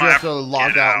sometimes you have to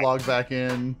log out, log back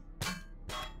in.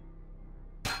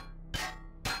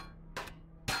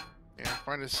 Yeah,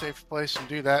 find a safe place and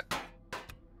do that.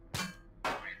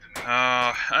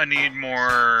 I need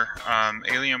more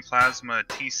alien plasma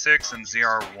T6 and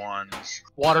ZR1s.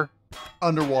 Water.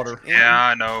 Underwater. Yeah,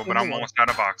 I know, but I'm almost out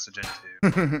of oxygen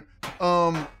too.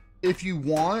 If you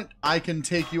want, I can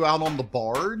take you out on the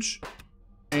barge,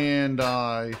 and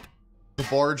the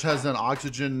barge has an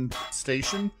oxygen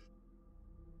station.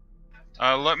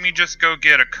 Let me just go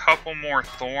get a couple more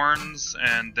thorns,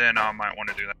 and then I might want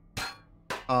to do that.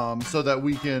 So that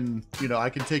we can, I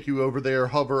can take you over there,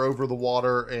 hover over the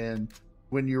water, and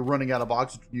when you're running out of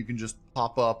oxygen, you can just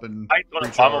pop up and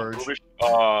recharge.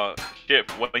 Ship,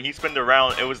 when he spun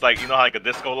around, it was like, how like a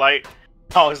disco light?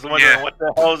 I was wondering what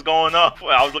the hell is going on.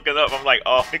 I was looking up, I'm like,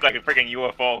 oh, I think like a freaking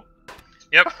UFO.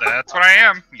 Yep, that's what I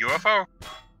am, UFO.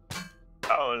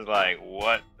 I was like,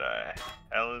 what the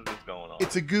hell is this going on?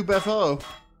 It's a GooBFO.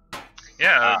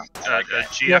 Yeah, a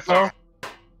GFO.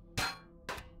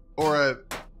 Or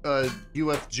a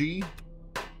UFG.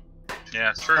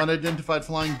 Yeah, true. Unidentified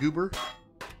flying goober.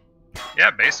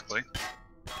 Yeah, basically.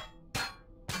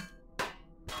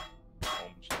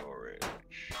 Home storage.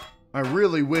 I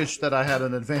really wish that I had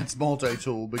an advanced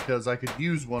multi-tool because I could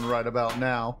use one right about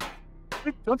now.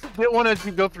 Don't you get one as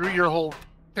you go through your whole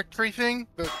pick tree thing,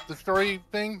 the story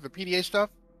thing, the PDA stuff?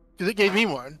 Because it gave me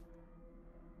one.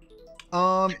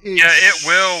 It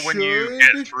will when you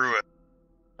get through it.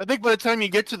 I think by the time you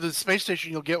get to the space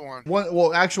station, you'll get one.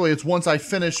 Well, actually, it's once I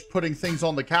finish putting things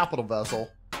on the capital vessel.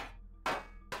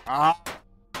 Ah.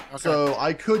 Okay. So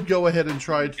I could go ahead and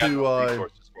try to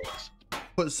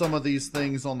put some of these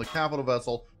things on the capital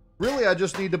vessel. Really, I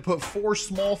just need to put 4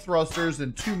 small thrusters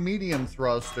and 2 medium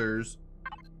thrusters.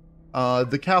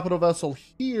 The capital vessel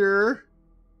here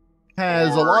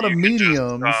has a lot of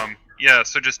mediums. Yeah,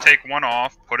 so just take one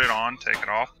off, put it on, take it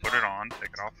off, put it on, take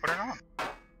it off, put it on.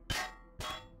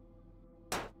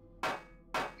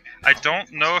 I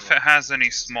don't know if it has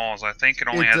any smalls. I think it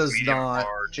only has medium and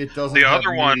large. It doesn't the have other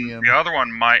medium. The other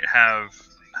one might have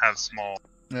small.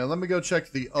 Yeah, let me go check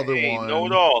the other one.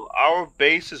 KnowItAll, our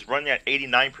base is running at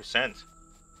 89%.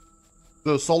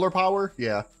 The solar power?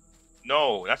 Yeah.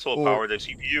 No, that's solar power, the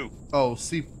CPU. Oh,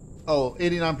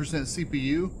 89%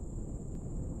 CPU?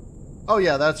 Oh,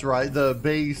 yeah, that's right. The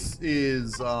base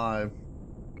is,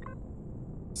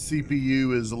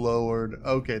 CPU is lowered.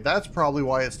 Okay, that's probably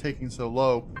why it's taking so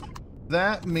low.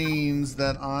 That means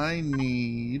that I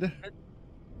need...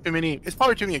 It's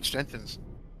probably too many extensions.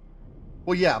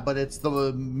 Well, yeah, but it's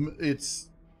the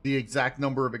exact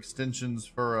number of extensions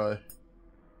for a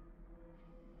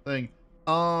thing.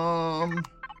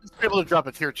 Be able to drop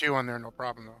a tier 2 on there, no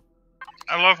problem though.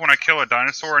 I love when I kill a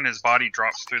dinosaur and his body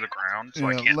drops through the ground, so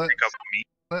I can't pick up the meat.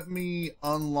 Let me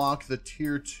unlock the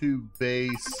tier 2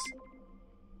 base.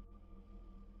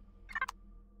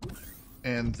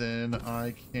 And then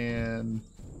I can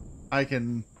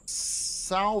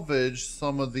salvage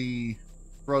some of the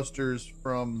thrusters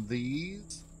from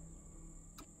these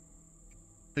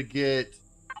to get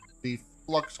the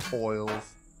flux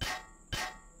coils.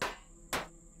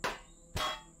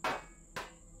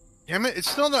 Damn it, it's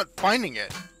still not finding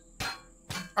it.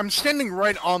 I'm standing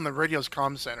right on the radio's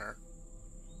comm center.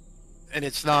 And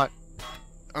it's not.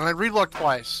 And I relooked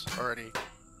twice already.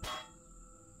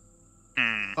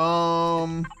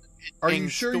 Are you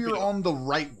sure you're on the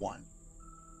right one?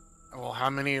 Well, how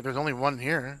many? There's only one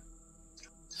here.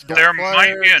 There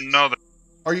might be another.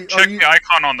 Check the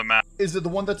icon on the map. Is it the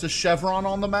one that's a chevron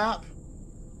on the map?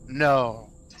 No.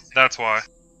 That's why.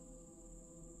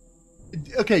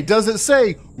 Okay, does it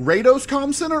say Rados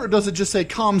Comm Center or does it just say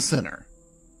Comm Center?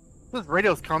 This is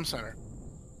Radio's Comm Center.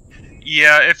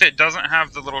 Yeah, if it doesn't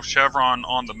have the little chevron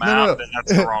on the map, then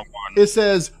that's the wrong one. It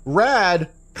says Rad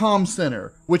Comm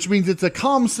Center, which means it's a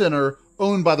comm center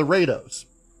owned by the Rados.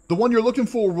 The one you're looking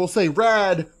for will say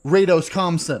Rad Rados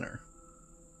Comm Center.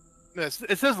 Yes,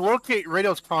 it says locate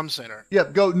Radio's Comm Center.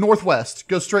 Yep, go northwest.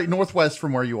 Go straight northwest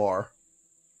from where you are.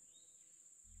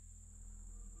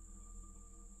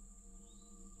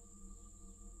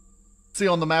 See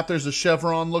on the map there's a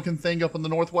chevron looking thing up in the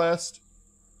northwest?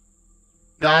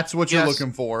 That's what you're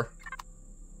looking for.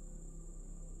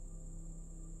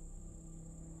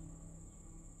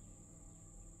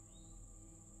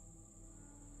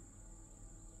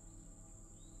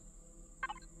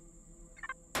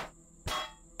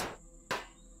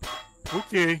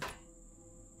 Okay.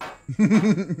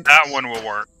 That one will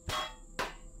work.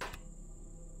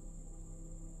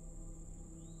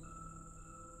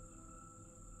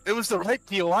 It was the right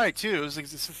POI too. It was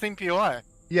the same POI.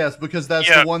 Yes, because that's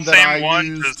the one that I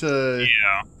used to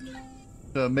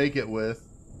make it with.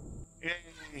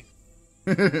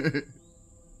 Yay.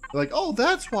 Like, oh,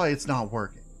 that's why it's not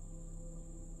working.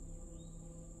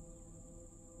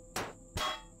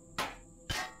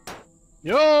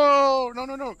 Yo! No,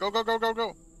 no, no. Go, go, go, go,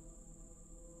 go.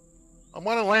 I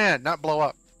want to land, not blow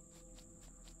up.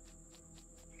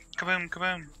 Kaboom,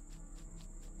 kaboom.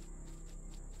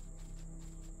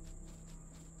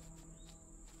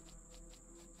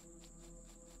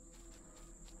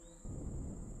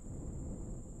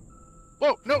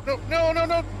 Whoa! No, no, no, no,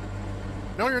 no!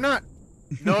 No, you're not.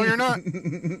 No, you're not.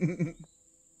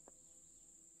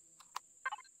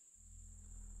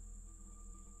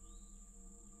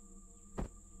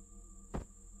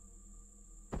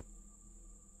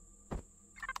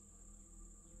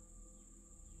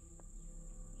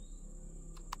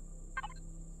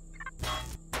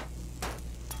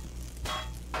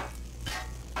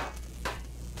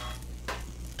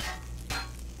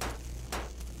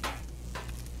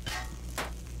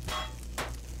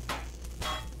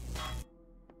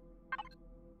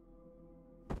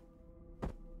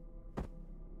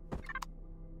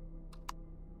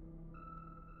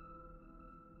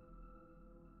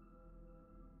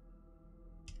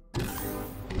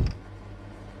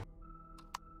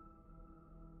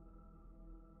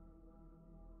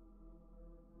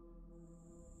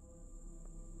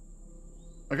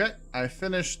 Okay, I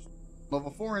finished level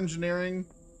 4 engineering,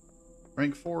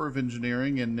 rank 4 of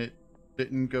engineering, and it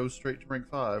didn't go straight to rank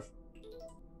 5.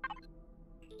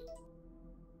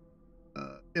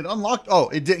 It unlocked... Oh,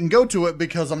 it didn't go to it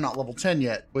because I'm not level 10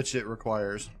 yet, which it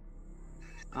requires.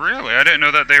 Really? I didn't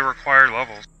know that they require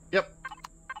levels. Yep.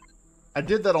 I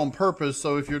did that on purpose,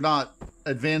 so if you're not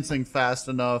advancing fast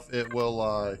enough, it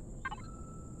will,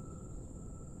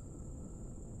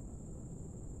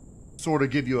 sort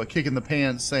of give you a kick in the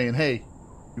pants saying, hey,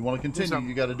 you want to continue,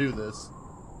 you got to do this.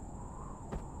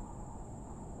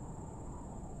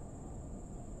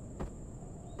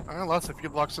 I lost a few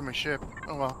blocks of my ship.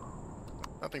 Oh well.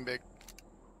 Nothing big.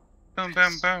 Boom,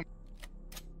 boom, boom.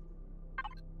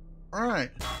 Alright.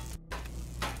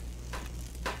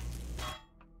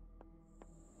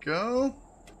 Go.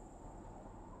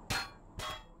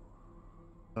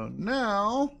 So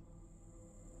now...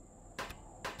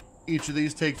 each of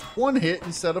these takes 1 hit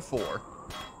instead of 4.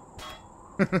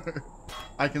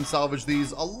 I can salvage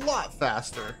these a lot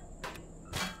faster.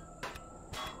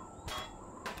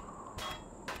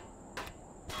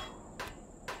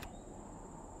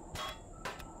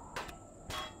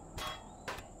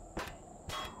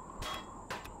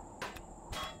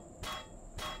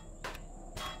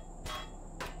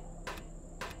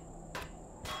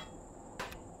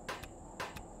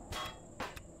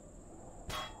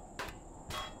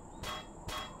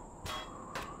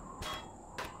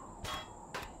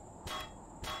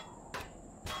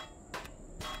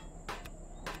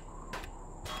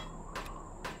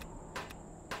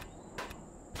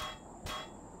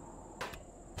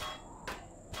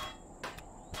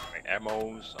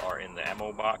 Ammos are in the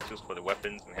ammo boxes for the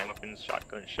weapons and hand weapons,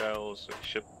 shotgun shells,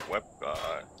 ship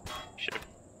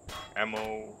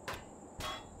ammo.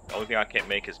 The only thing I can't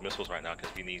make is missiles right now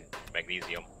because we need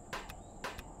magnesium.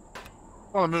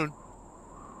 On the moon.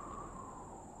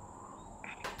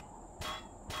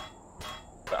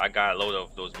 But I got a load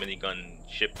of those minigun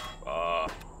ship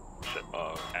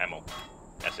ammo.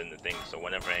 That's in the thing. So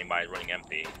whenever anybody's running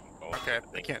empty, okay,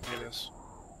 they can't do this.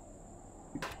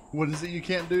 What is it you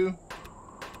can't do?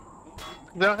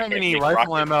 I don't have any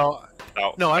rifle ammo.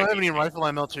 No, I don't have any rifle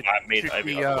ammo to shoot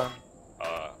the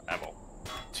ammo.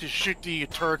 To shoot the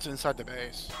turrets inside the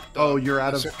base. Oh, you're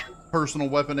out of personal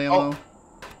weapon ammo? Oh.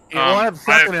 Yeah, well, I have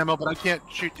shotgun ammo, but I can't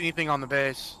shoot anything on the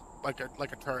base like a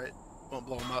turret. Won't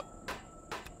blow them up.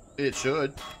 It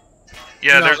should.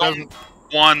 Yeah, no, there's only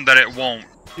one that it won't.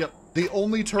 Yep. The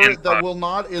only turret that will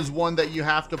not is one that you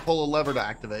have to pull a lever to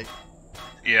activate.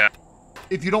 Yeah.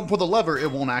 If you don't pull the lever, it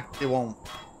won't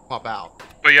pop out.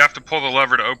 But you have to pull the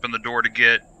lever to open the door to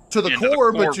get to the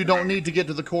core, but you don't need to get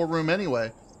to the core room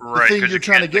anyway. Right. The thing you're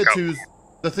trying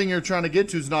to get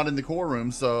to is not in the core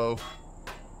room, so.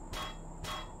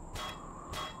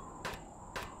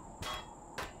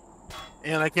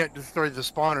 And I can't destroy the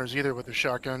spawners either with the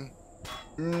shotgun.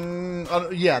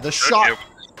 Yeah,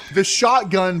 the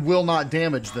shotgun will not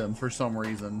damage them for some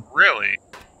reason. Really?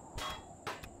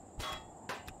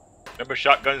 Remember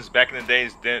shotguns back in the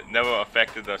days never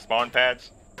affected the spawn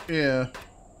pads? Yeah.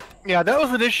 Yeah, that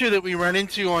was an issue that we ran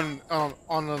into on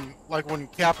like when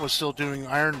Cap was still doing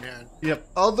Iron Man. Yep.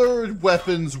 Other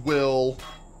weapons will,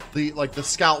 like the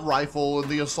scout rifle and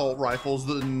the assault rifles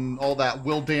and all that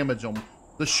will damage them.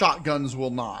 The shotguns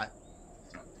will not.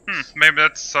 Maybe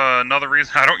that's another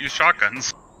reason I don't use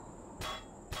shotguns.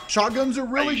 Shotguns are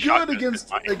really good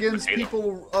against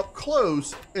people up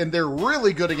close, and they're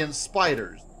really good against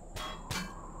spiders.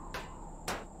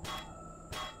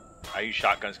 I use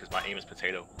shotguns because my aim is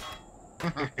potato.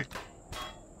 All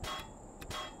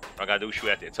I gotta do is shoot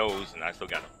at their toes, and I still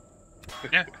got them.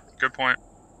 Yeah, good point.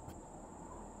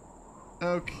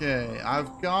 Okay,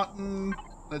 I've gotten...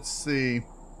 Let's see...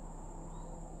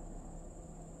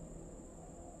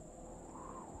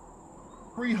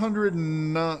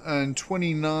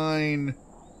 329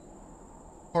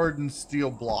 hardened steel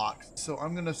blocks. So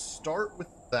I'm going to start with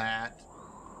that.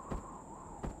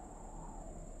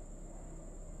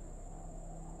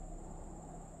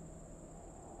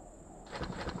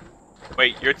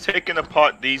 Wait, you're taking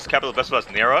apart these capital vessels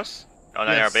that's near us? On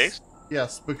our base?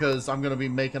 Yes, because I'm going to be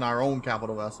making our own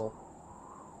capital vessel.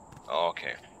 Oh,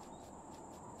 okay.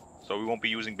 So we won't be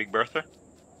using Big Bertha?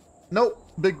 Nope.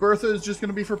 Big Bertha is just going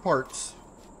to be for parts.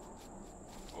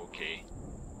 Okay.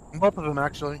 Both of them,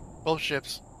 actually. Both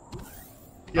ships.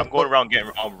 Yeah, I'm going around getting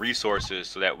resources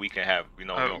so that we can have, you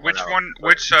know... which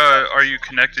are you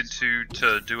connected to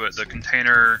do it? The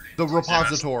container... The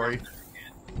repository.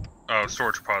 Oh,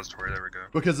 storage repository, there we go.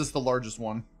 Because it's the largest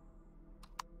one.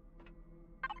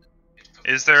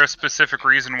 Is there a specific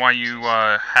reason why you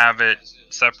have it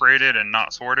separated and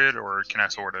not sorted, or can I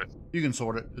sort it? You can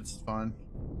sort it, it's fine.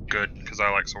 Good, because I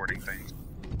like sorting things.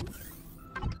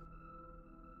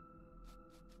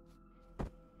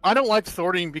 I don't like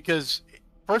sorting because,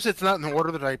 first, it's not in the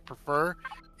order that I prefer,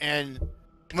 and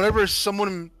whenever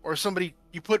someone or somebody,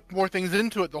 you put more things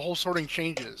into it, the whole sorting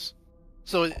changes.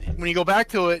 So when you go back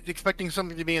to it, expecting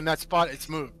something to be in that spot, it's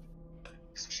moved.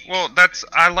 Well,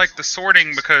 I like the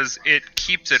sorting because it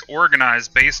keeps it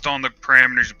organized based on the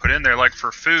parameters you put in there. Like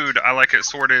for food, I like it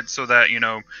sorted so that, you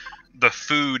know, the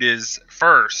food is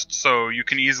first, so you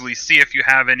can easily see if you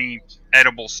have any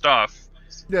edible stuff.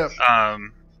 Yeah.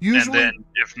 Usually, and then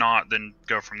if not, then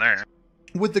go from there.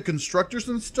 With the constructors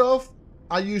and stuff,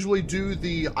 I usually do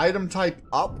the item type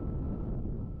up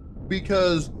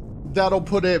because that'll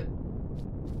put it,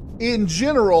 in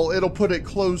general, it'll put it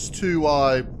close to,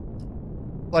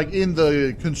 like in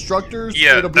the constructors,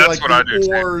 it'll be like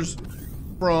the ores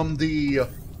from the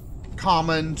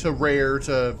common to rare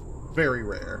to very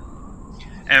rare.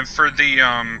 And for the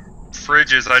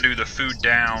fridges, I do the food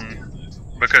down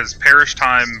because perish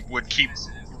time would keep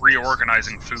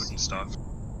reorganizing food and stuff.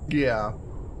 Yeah.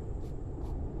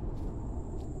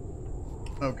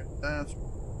 Okay, that's...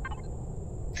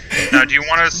 Now, do you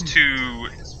want us to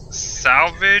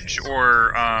salvage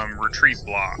or retrieve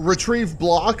blocks? Retrieve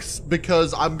blocks,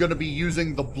 because I'm going to be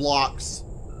using the blocks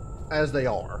as they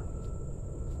are.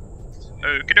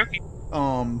 Okie dokie.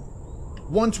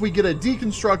 Once we get a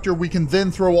deconstructor, we can then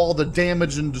throw all the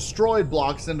damaged and destroyed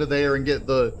blocks into there and get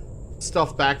the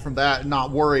stuff back from that and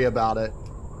not worry about it.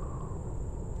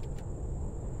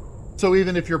 So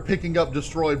even if you're picking up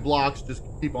destroyed blocks, just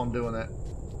keep on doing it.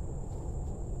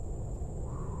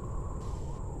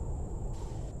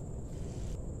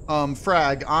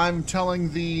 Frag, I'm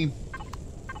telling the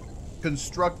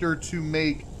constructor to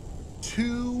make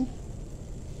 2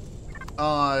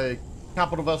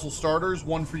 capital vessel starters,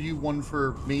 one for you, one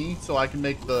for me, so I can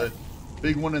make the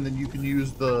big one and then you can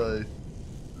use the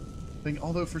thing.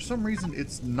 Although for some reason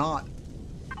it's not.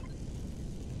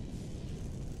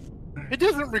 It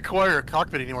doesn't require a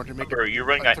cockpit anymore to make it. You're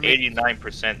running at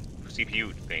 89%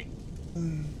 CPU thing.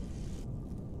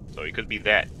 So it could be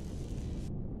that.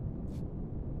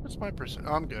 What's my percent?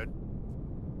 Oh, I'm good.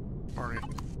 Alright.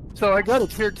 So I got a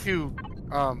tier 2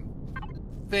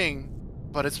 thing,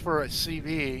 but it's for a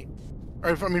CV.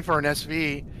 Or I mean for an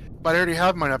SV, but I already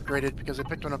have mine upgraded because I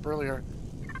picked one up earlier.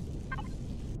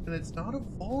 And it's not a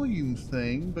volume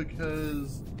thing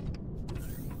because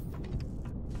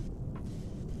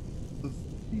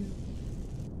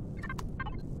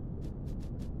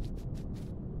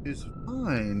is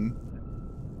fine.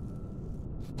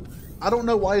 I don't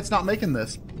know why it's not making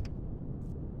this.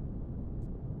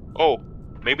 Oh,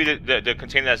 maybe the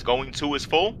container that's going to is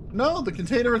full? No, the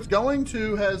container it's going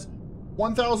to has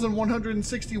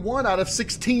 1,161 out of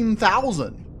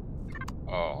 16,000.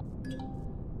 Oh.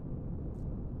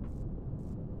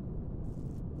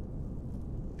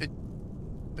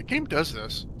 The game does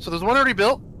this. So there's one already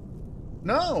built?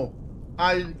 No.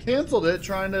 I canceled it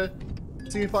trying to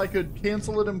see if I could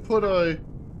cancel it and put a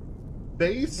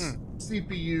base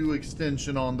CPU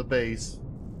extension on the base.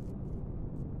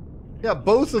 Yeah,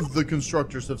 both of the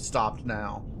constructors have stopped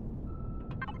now.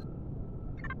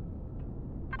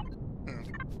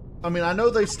 I mean, I know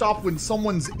they stop when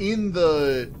someone's in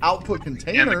the output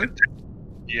container.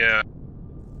 Yeah.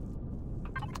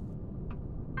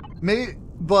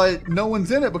 But no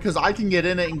one's in it because I can get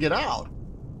in it and get out.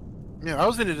 Yeah, I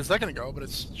was in it a second ago, but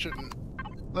it shouldn't.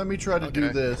 Let me try to do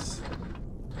this.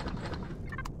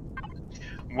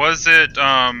 Was it,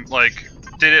 like,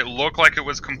 did it look like it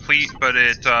was complete, but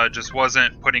it just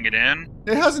wasn't putting it in?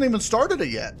 It hasn't even started it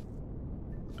yet.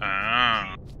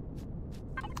 Ah.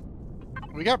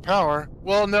 We got power.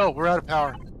 Well, no, we're out of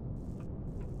power.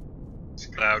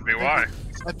 That would be why.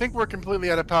 I think we're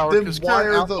completely out of power because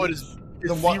current output is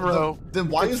zero. Then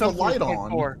why is the light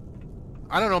on?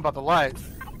 I don't know about the light.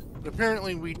 But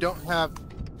apparently we don't have...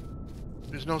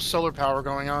 There's no solar power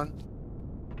going on.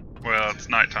 Well, it's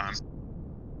nighttime.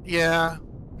 Yeah.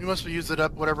 We must have used it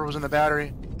up, whatever was in the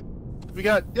battery. We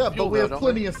got Yeah, fuel, but we have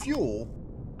plenty of fuel.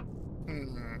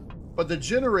 But the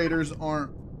generators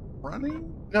aren't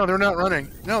running? No, they're not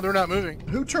running. No, they're not moving.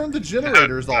 Who turned the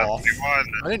generators off? I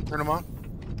didn't turn them off.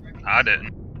 I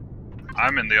didn't.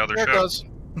 I'm in the other ship.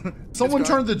 Someone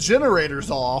turned the generators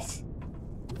off.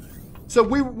 So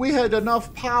we had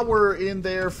enough power in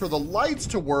there for the lights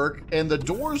to work and the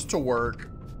doors to work.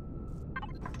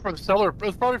 For the solar, it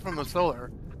was probably from the solar.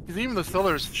 Because even the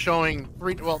solar is showing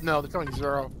 3, well, no, they're showing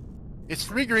 0. It's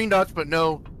 3 green dots, but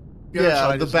no.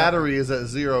 Yeah, the battery is at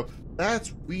 0.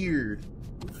 That's weird.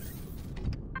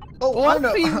 Oh, well, I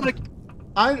know.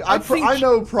 I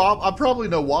probably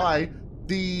know why.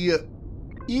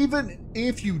 Even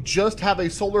if you just have a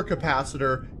solar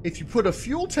capacitor, if you put a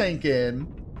fuel tank in,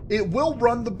 it will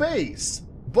run the base.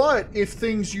 But if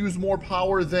things use more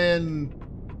power than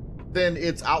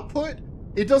its output,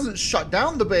 it doesn't shut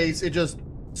down the base, it just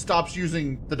stops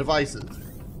using the devices.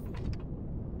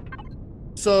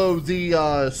 So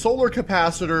the solar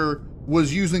capacitor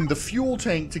was using the fuel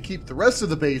tank to keep the rest of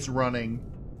the base running,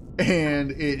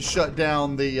 and it shut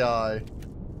down the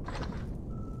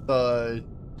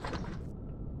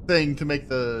thing to make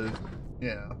the,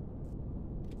 yeah.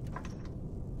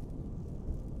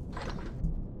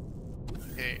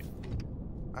 Okay.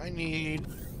 I need...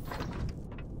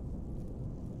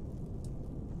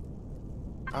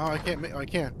 Oh, I can't make... I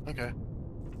can. Okay.